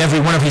Paul, in every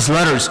one of his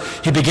letters,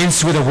 he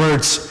begins with the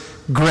words,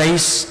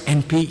 grace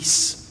and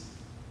peace.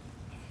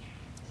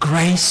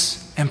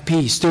 Grace and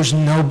peace. There's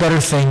no better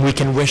thing we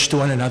can wish to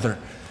one another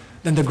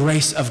than the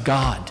grace of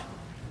God.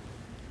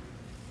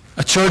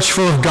 A church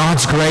full of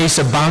God's grace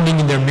abounding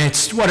in their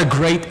midst. What a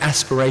great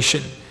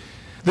aspiration.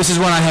 This is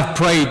what I have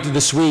prayed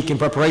this week in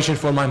preparation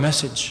for my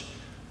message.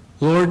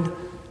 Lord,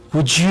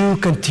 would you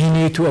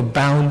continue to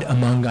abound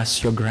among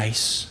us, your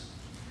grace?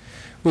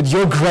 Would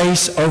your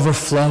grace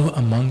overflow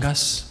among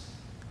us?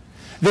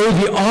 There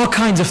will be all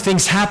kinds of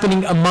things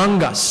happening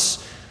among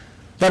us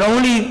that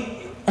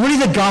only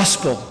the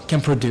gospel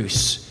can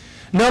produce.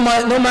 No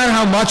matter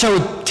how much I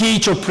would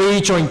teach or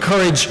preach or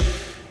encourage,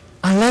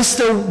 unless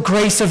the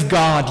grace of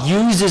God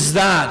uses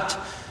that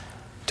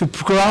to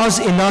cause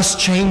in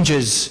us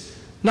changes,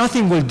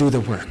 nothing will do the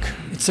work.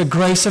 It's the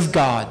grace of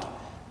God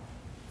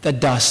that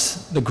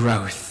does the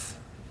growth.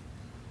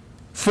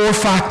 4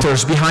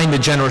 factors behind the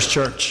generous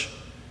church: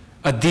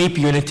 a deep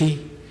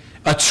unity,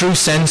 a true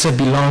sense of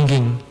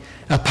belonging,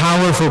 a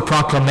powerful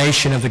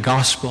proclamation of the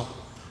gospel,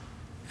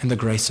 and the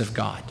grace of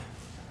God.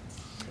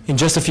 In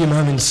just a few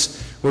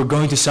moments, we're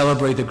going to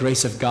celebrate the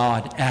grace of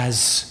God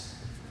as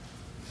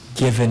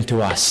given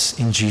to us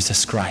in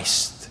Jesus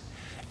Christ.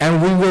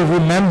 And we will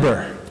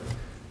remember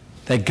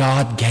that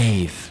God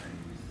gave.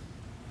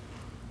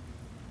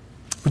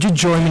 Would you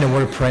join me in a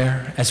word of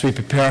prayer as we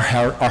prepare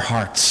our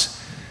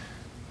hearts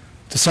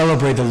to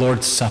celebrate the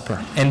Lord's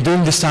Supper? And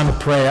during this time of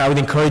prayer, I would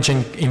encourage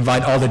and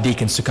invite all the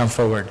deacons to come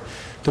forward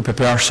to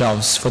prepare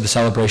ourselves for the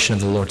celebration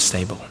of the Lord's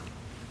table.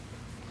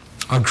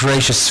 Our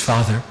gracious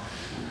Father,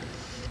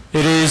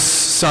 it is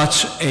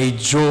such a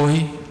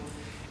joy,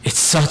 it's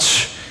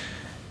such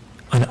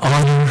an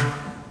honor.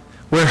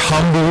 We're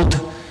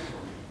humbled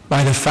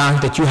by the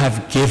fact that you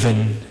have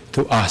given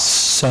to us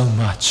so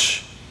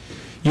much.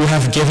 You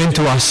have given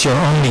to us your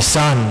only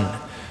Son.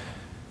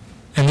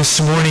 And this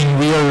morning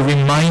we are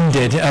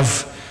reminded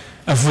of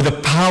the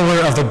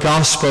power of the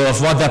gospel,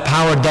 of what that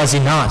power does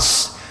in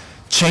us,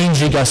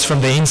 changing us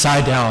from the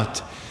inside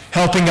out,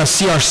 helping us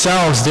see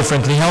ourselves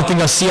differently,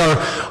 helping us see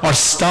our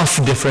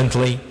stuff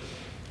differently.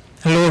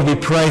 And Lord, we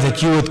pray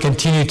that you would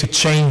continue to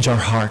change our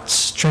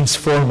hearts,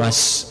 transform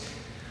us.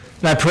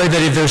 And I pray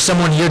that if there's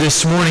someone here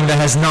this morning that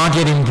has not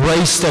yet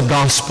embraced the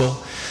gospel,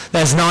 that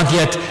has not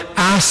yet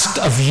asked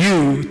of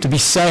you to be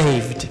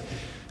saved,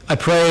 I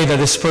pray that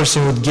this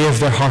person would give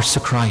their hearts to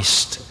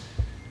Christ.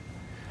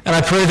 And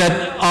I pray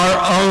that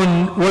our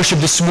own worship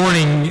this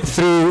morning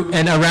through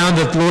and around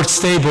the Lord's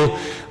table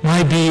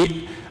might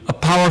be a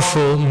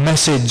powerful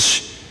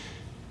message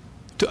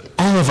to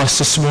all of us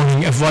this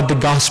morning of what the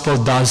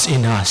gospel does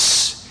in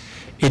us.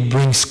 It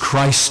brings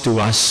Christ to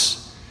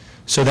us,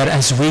 so that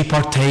as we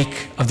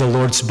partake of the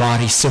Lord's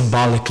body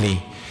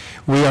symbolically,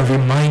 we are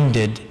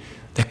reminded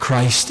that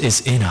Christ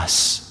is in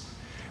us.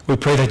 We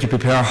pray that you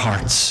prepare our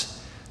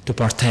hearts to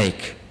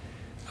partake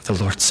of the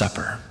Lord's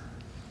Supper.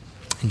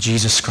 In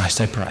Jesus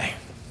Christ I pray.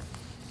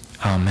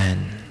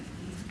 Amen.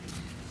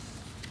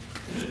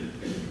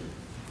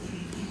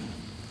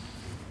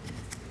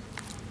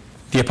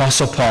 The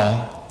Apostle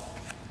Paul,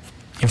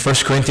 in 1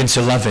 Corinthians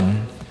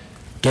 11,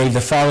 gave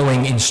the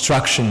following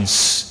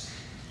instructions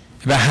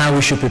about how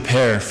we should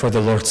prepare for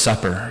the Lord's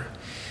Supper.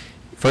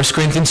 1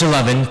 Corinthians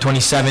 11,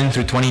 27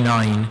 through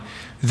 29.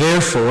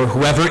 Therefore,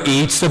 whoever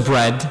eats the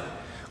bread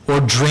or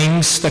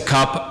drinks the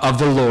cup of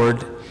the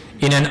Lord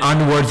in an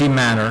unworthy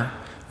manner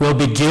will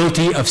be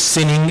guilty of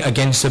sinning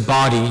against the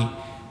body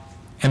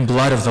and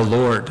blood of the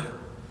Lord.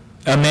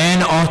 A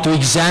man ought to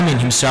examine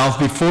himself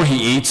before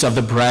he eats of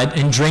the bread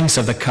and drinks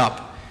of the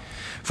cup.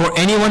 For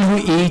anyone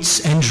who eats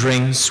and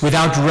drinks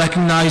without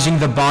recognizing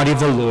the body of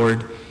the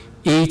Lord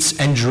eats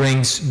and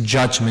drinks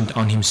judgment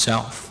on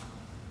himself.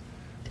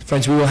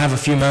 Friends, we will have a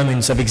few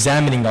moments of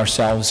examining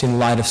ourselves in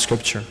light of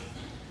Scripture.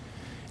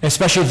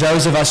 Especially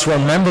those of us who are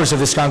members of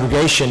this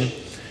congregation,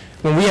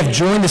 when we have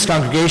joined this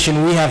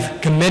congregation, we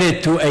have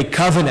committed to a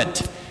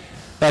covenant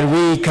that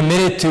we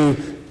committed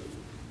to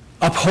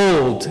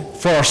uphold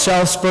for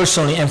ourselves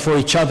personally and for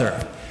each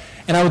other.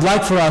 And I would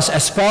like for us,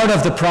 as part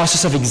of the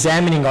process of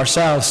examining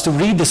ourselves, to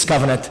read this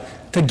covenant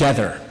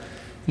together.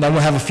 And then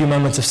we'll have a few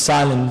moments of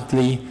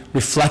silently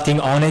reflecting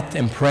on it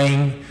and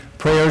praying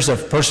prayers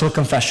of personal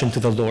confession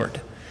to the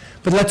Lord.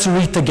 But let's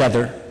read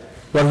together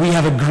what we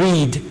have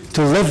agreed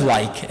to live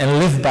like and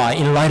live by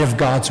in light of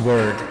God's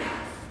Word.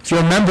 If you're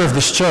a member of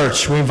this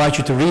church, we invite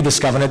you to read this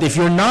covenant. If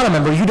you're not a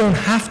member, you don't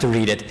have to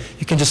read it.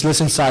 You can just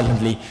listen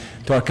silently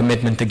to our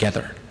commitment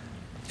together.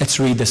 Let's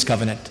read this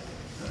covenant.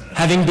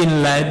 Having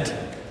been led,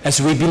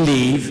 as we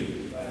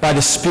believe, by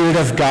the Spirit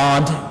of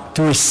God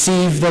to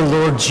receive the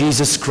Lord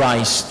Jesus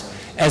Christ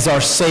as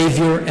our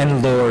Savior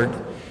and Lord,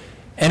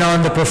 and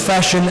on the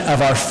profession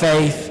of our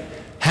faith,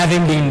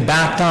 having been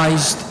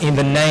baptized in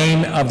the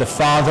name of the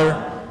Father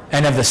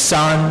and of the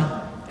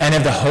Son and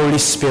of the Holy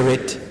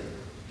Spirit,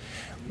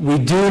 we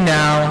do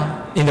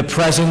now, in the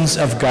presence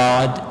of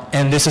God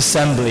and this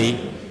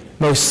assembly,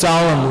 most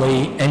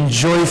solemnly and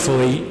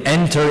joyfully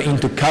enter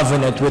into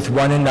covenant with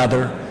one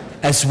another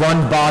as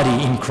one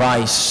body in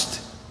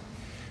Christ.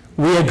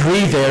 We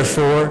agree,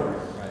 therefore,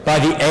 by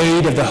the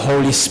aid of the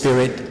Holy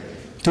Spirit,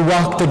 to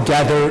walk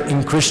together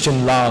in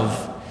Christian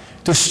love,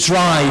 to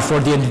strive for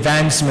the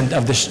advancement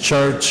of this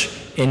church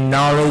in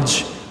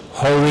knowledge,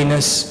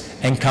 holiness,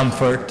 and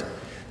comfort,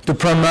 to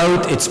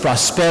promote its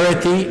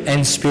prosperity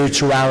and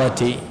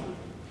spirituality,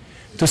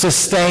 to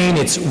sustain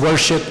its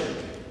worship,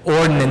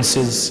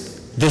 ordinances,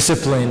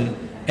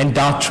 discipline, and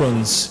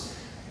doctrines,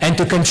 and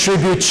to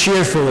contribute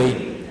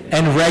cheerfully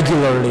and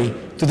regularly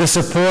to the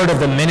support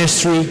of the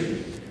ministry,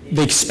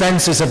 the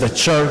expenses of the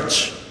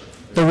church,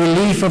 the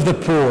relief of the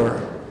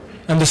poor,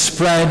 and the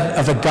spread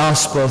of the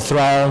gospel through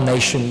all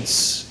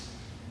nations.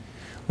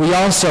 We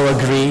also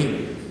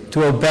agree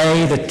to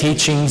obey the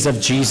teachings of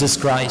Jesus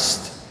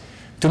Christ,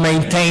 to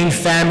maintain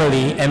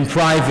family and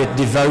private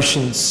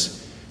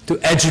devotions, to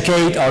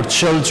educate our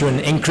children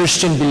in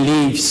Christian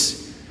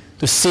beliefs,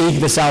 to seek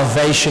the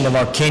salvation of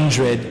our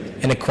kindred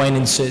and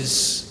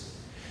acquaintances,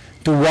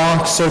 to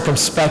walk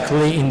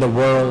circumspectly in the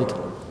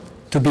world,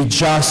 to be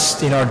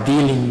just in our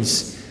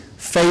dealings,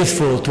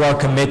 faithful to our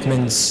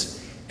commitments,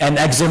 and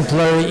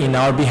exemplary in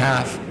our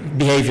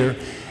behavior,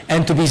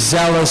 and to be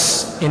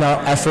zealous in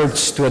our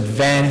efforts to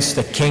advance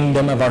the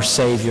kingdom of our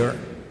Savior.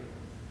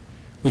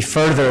 We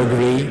further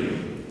agree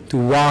to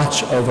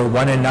watch over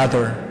one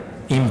another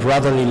in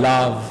brotherly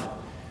love,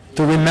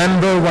 to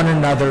remember one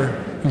another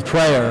in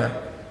prayer,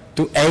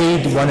 to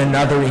aid one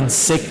another in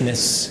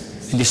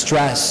sickness and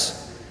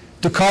distress,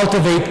 to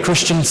cultivate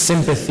Christian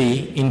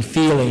sympathy in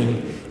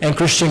feeling and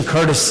Christian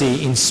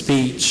courtesy in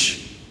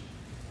speech,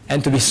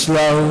 and to be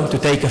slow to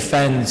take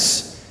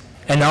offense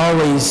and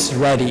always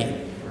ready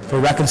for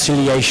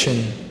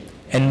reconciliation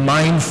and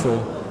mindful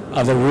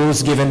of the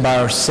rules given by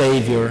our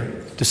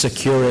Savior to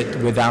secure it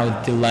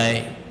without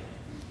delay.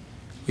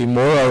 We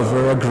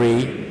moreover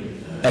agree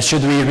that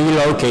should we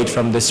relocate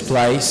from this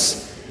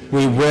place,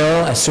 we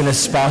will, as soon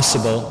as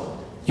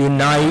possible,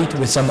 unite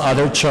with some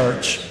other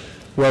church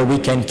where we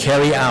can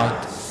carry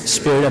out the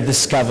spirit of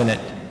this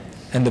covenant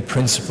and the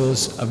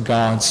principles of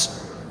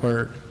God's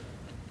Word.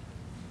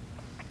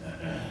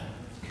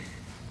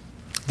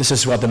 This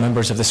is what the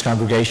members of this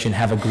congregation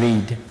have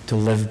agreed to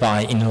live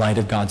by in light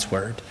of God's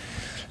Word.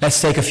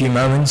 Let's take a few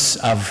moments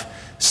of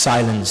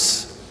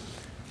silence,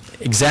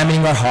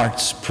 examining our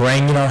hearts,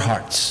 praying in our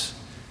hearts,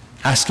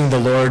 asking the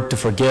Lord to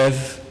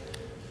forgive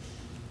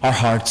our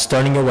hearts,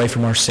 turning away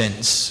from our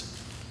sins.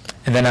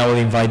 And then I will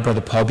invite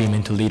Brother Paul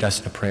Beeman to lead us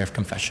in a prayer of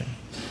confession.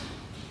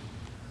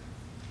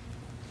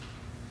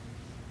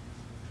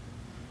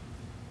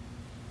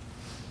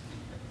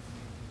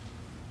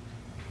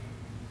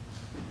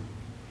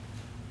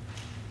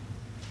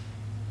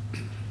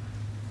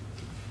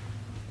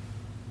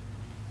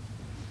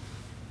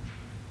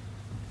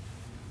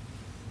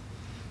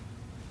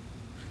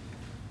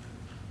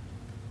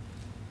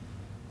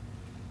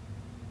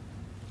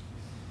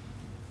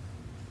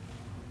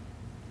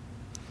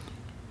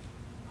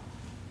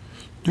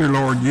 Dear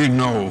Lord, you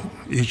know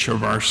each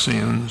of our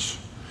sins.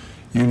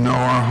 You know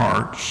our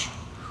hearts.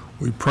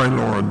 We pray,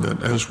 Lord,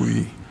 that as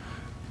we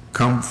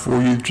come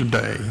before you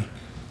today,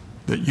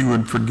 that you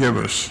would forgive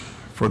us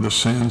for the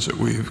sins that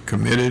we have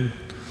committed,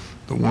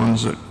 the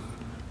ones that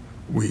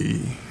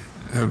we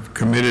have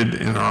committed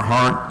in our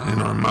heart,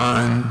 in our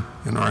mind,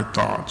 in our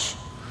thoughts.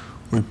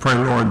 We pray,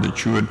 Lord,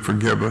 that you would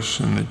forgive us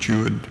and that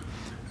you would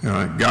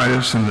guide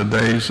us in the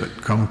days that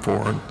come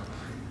forward,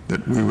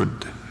 that we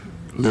would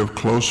live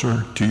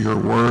closer to your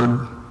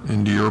word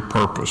and to your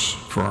purpose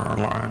for our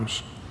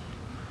lives.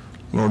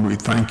 Lord, we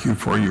thank you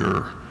for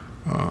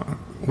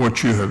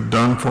what you have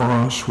done for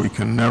us. We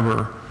can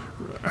never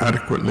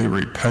adequately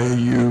repay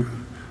you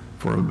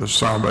for the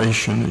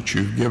salvation that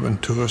you've given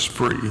to us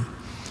free.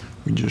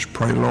 We just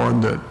pray,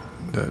 Lord, that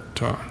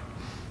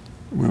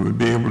we would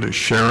be able to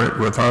share it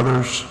with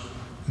others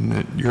and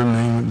that your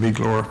name would be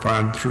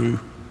glorified through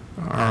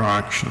our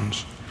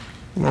actions.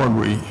 Lord,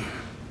 we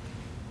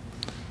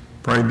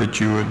pray that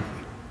you would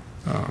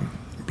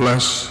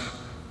bless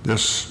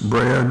this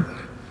bread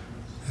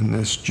and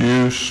this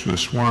juice,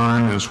 this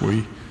wine, as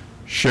we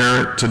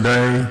share it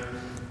today.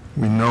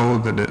 We know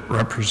that it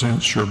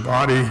represents your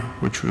body,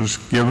 which was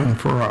given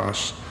for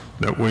us,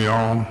 that we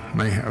all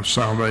may have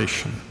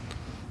salvation.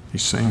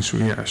 These things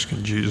we ask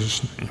in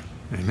Jesus' name.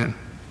 Amen.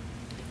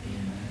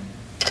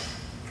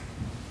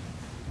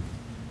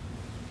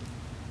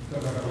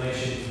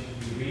 Revelation,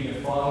 we read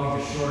the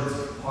following assurance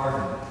of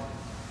pardon.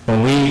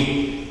 When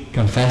we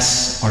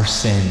confess our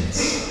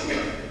sins,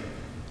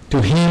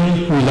 to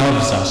him who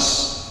loves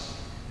us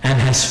and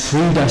has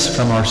freed us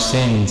from our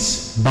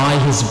sins by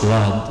his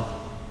blood,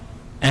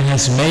 and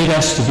has made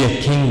us to be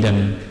a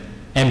kingdom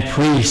and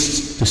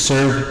priests to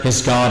serve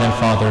his God and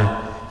Father,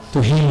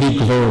 to him be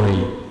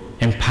glory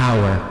and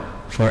power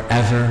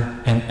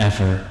forever and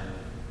ever.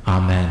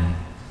 Amen.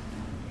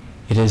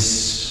 It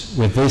is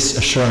with this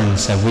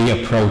assurance that we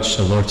approach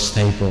the Lord's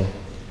table.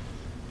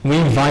 We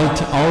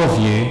invite all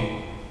of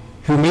you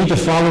who meet the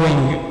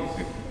following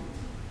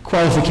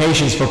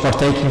qualifications for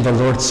partaking of the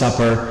Lord's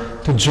Supper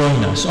to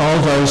join us.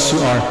 All those who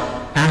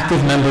are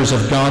active members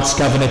of God's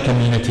covenant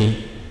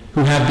community,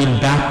 who have been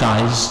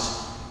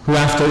baptized, who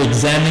after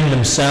examining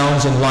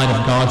themselves in light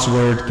of God's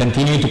word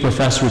continue to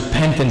profess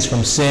repentance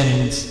from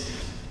sins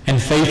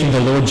and faith in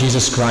the Lord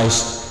Jesus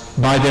Christ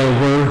by their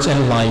words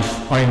and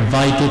life, are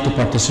invited to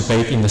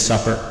participate in the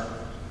supper.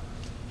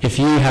 If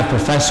you have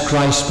professed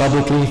Christ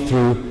publicly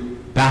through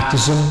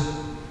baptism,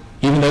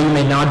 even though you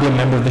may not be a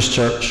member of this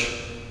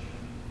church,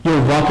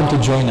 you're welcome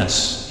to join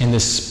us in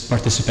this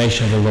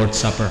participation of the Lord's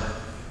Supper.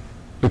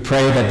 We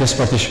pray that this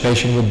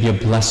participation would be a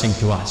blessing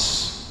to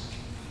us.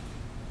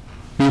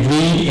 We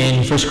read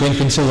in 1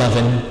 Corinthians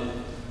 11,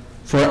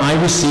 "For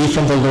I received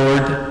from the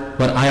Lord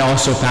what I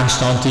also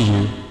passed on to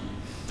you.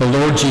 The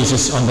Lord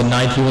Jesus, on the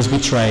night he was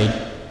betrayed,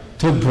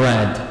 took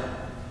bread,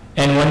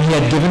 and when he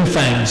had given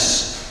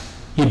thanks,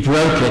 he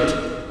broke it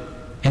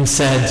and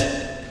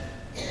said,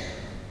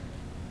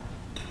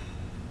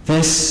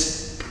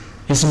 'This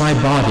is my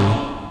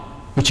body,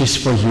 which is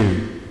for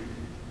you.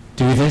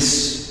 Do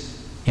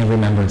this in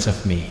remembrance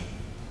of me.'"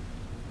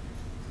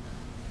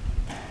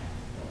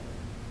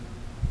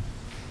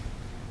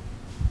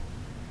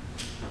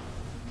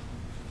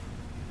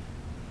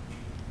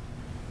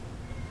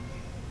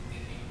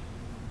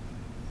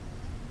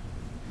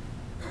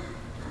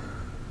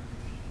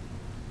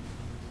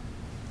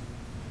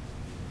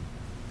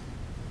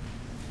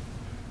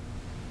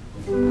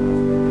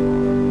 Amen.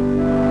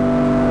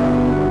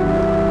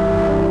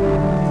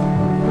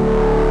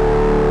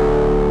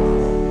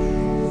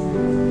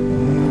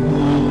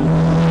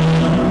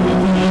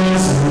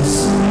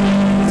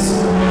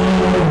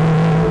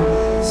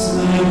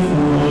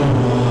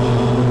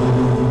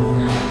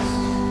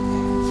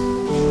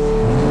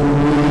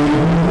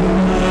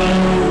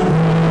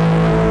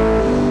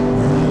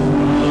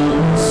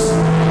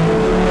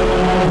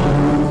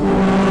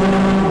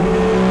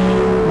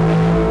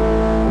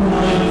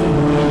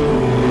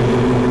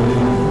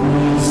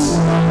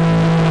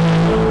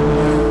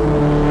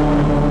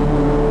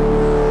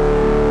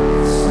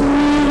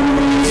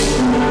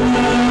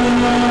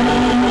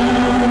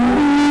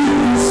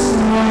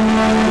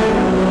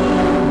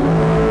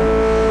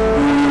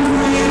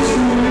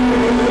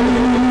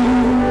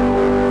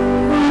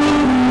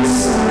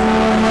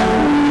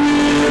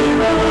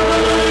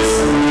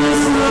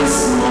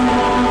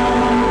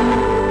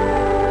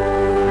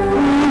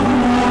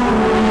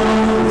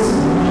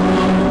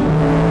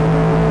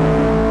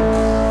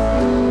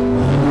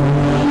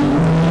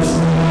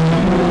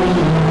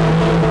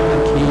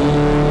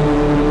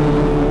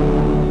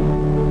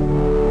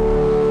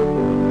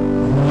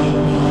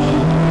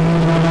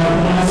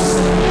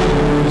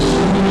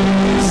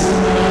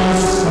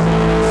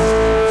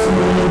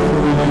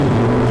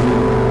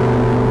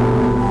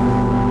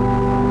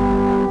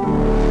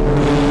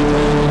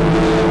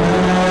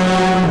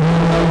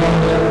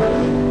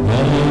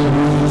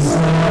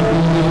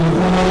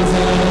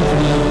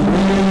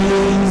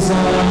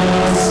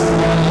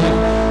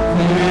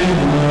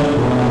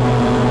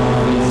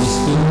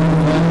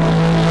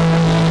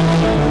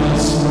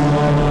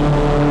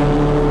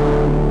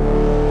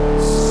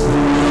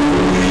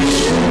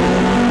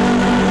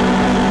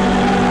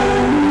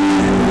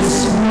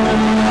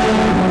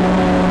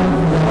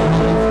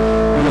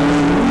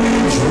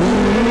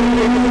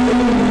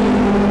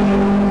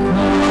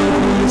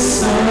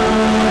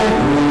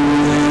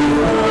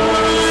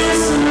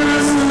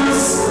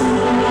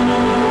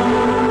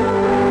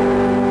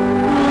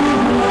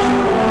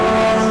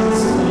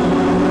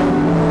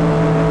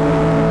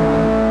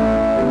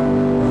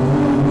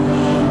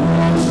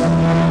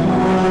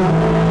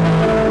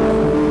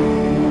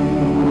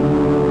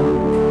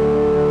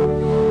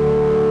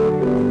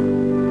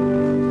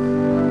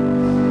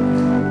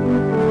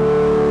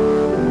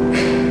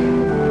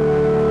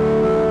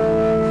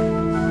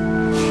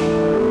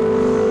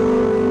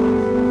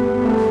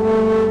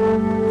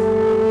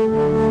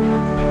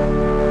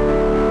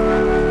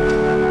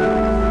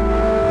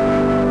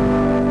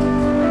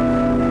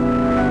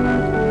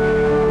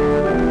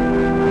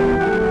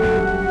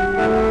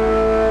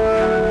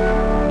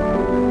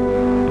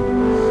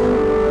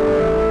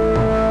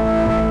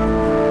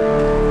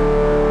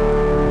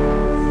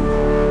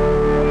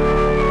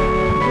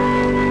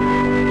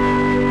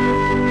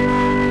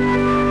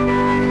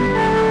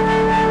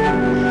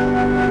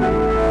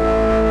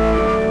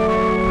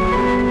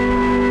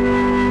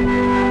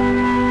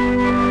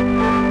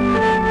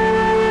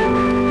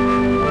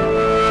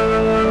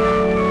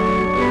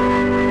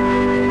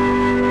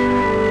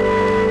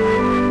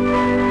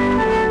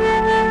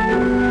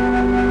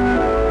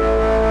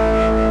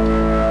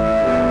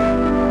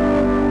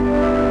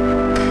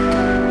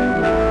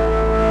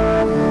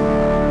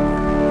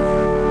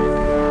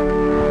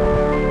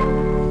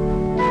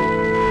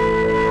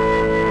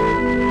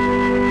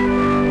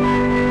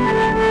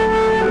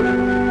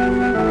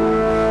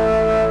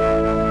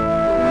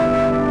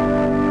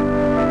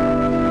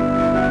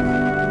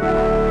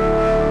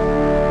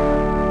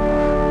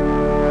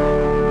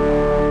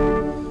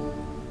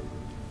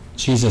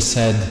 Jesus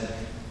said,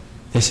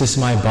 "This is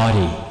my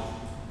body,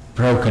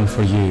 broken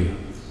for you.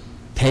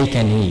 Take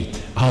and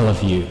eat, all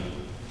of you."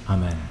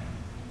 Amen.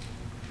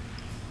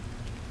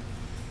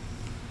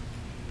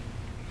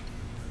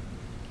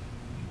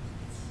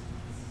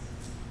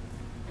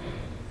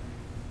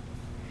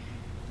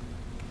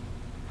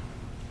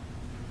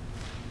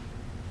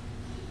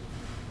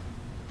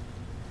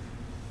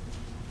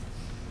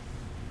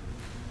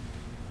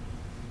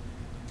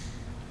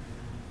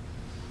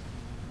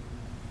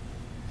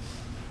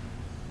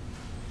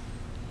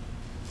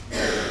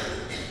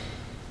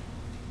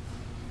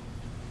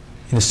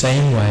 In the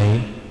same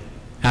way,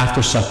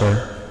 after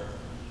supper,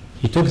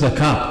 he took the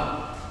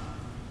cup,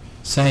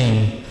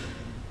 saying,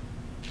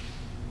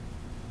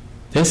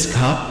 "This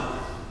cup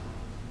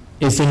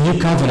is the new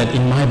covenant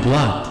in my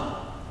blood.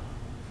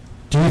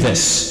 Do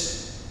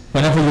this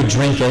whenever you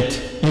drink it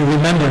in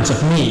remembrance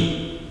of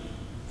me.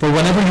 For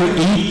whenever you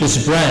eat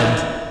this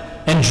bread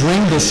and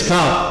drink this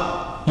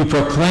cup, you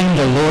proclaim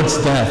the Lord's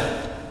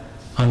death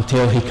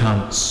until he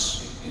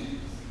comes."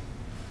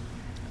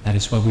 That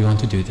is what we want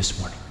to do this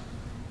morning.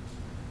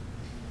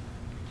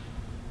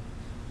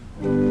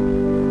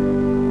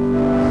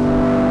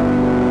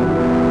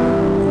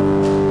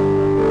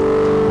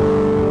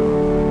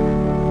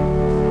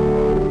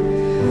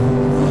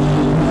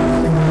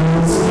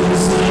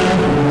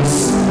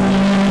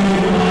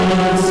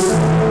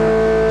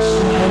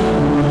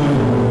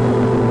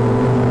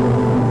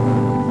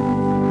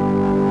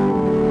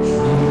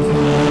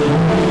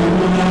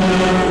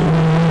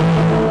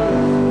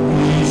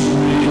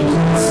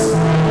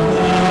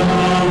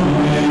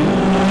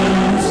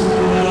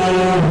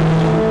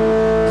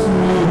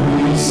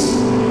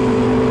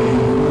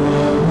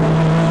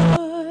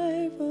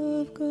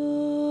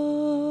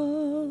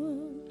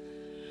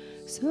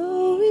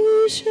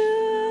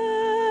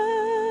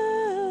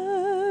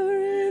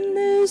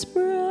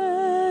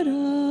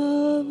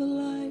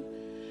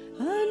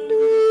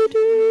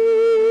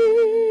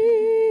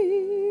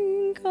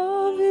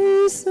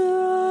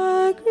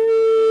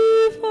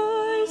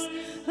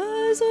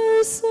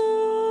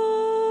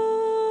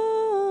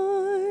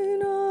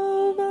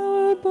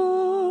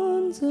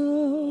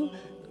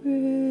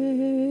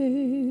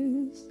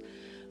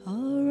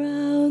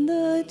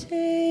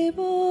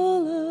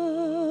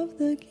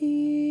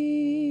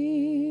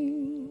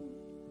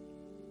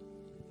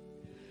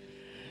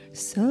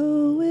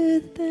 So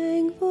with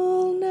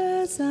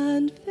thankfulness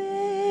and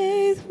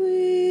faith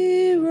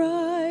we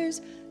rise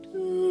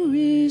to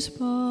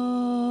respond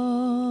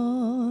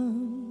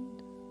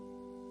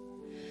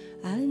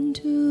and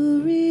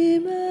to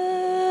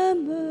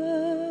remember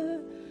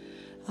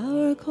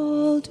our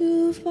call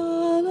to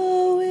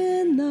follow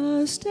in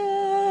the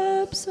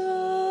steps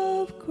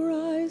of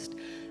Christ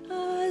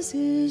as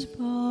his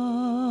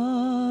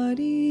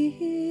body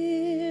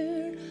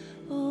here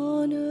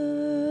on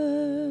earth.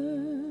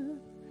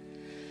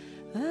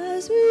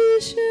 As we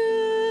share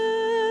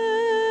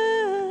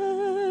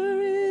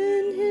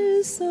in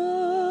his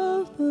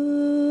suffering,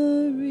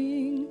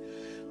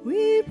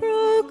 we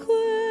proclaim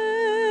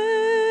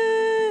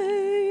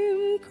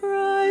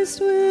Christ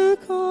will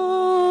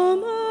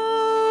come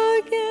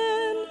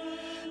again,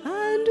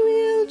 and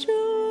we'll join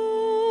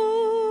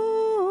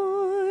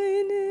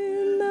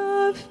in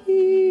the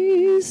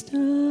feast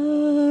of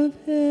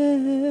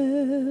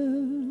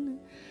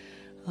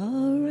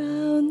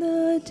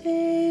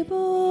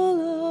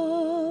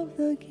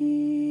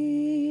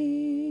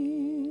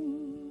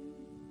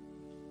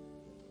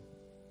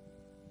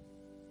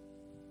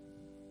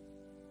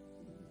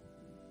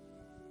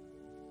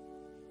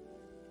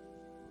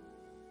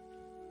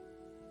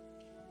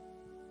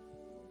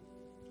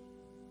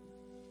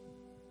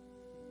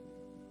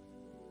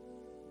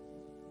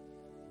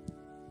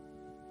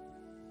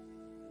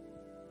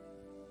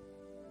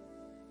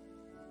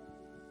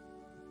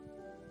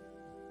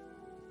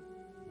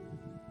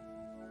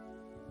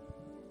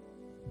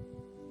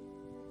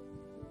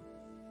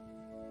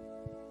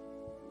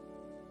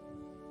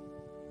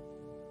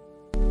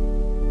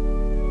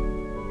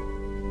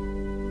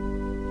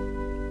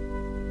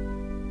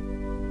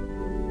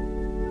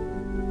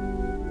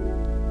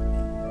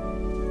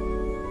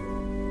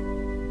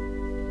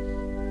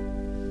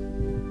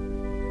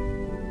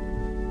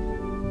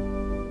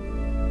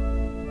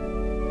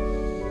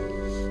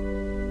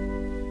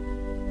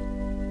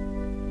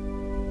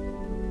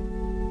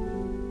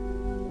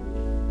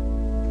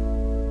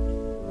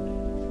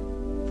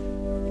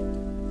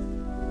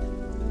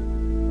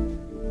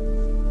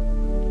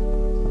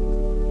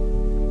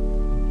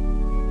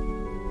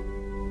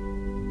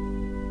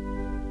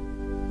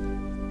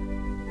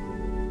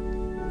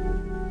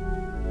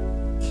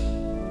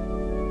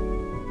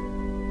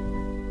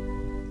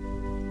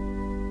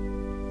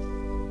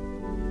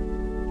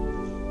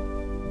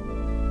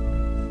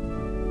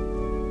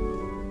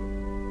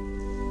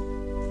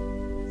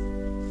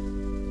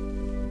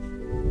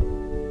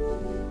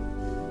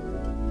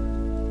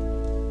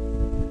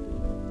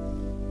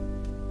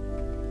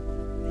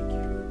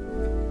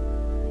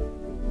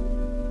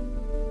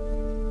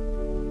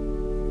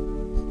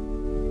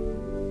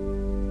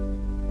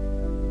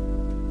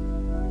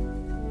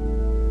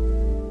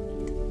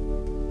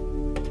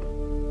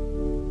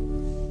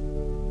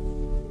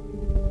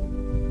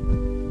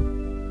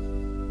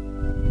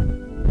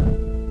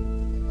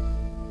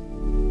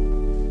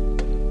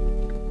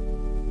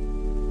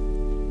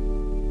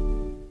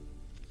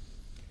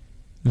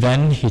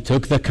Then he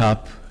took the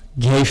cup,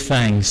 gave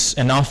thanks,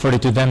 and offered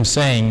it to them,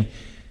 saying,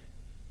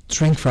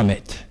 "Drink from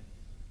it,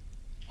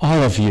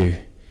 all of you.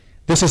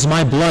 This is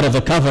my blood of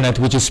the covenant,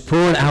 which is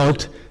poured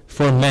out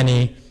for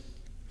many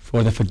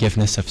for the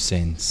forgiveness of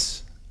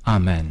sins."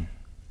 Amen.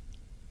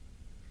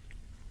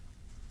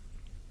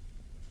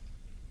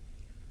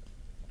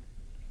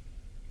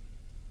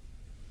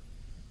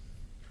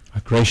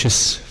 Our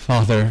gracious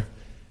Father,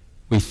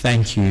 we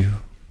thank you.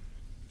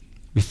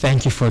 We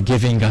thank you for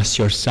giving us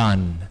your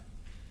Son,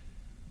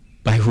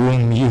 by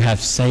whom you have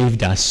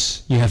saved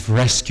us, you have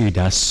rescued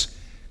us,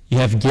 you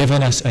have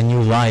given us a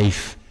new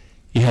life,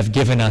 you have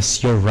given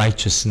us your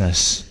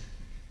righteousness.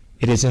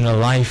 It is in the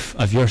life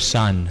of your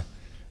Son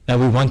that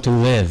we want to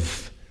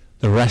live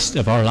the rest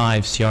of our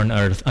lives here on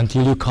earth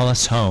until you call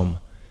us home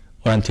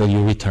or until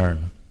you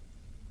return.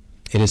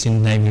 It is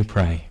in the name we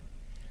pray.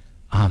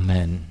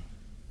 Amen.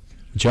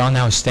 Would you all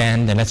now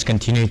stand, and let's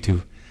continue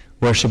to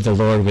worship the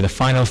Lord with a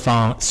final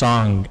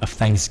song of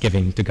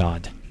thanksgiving to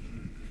God.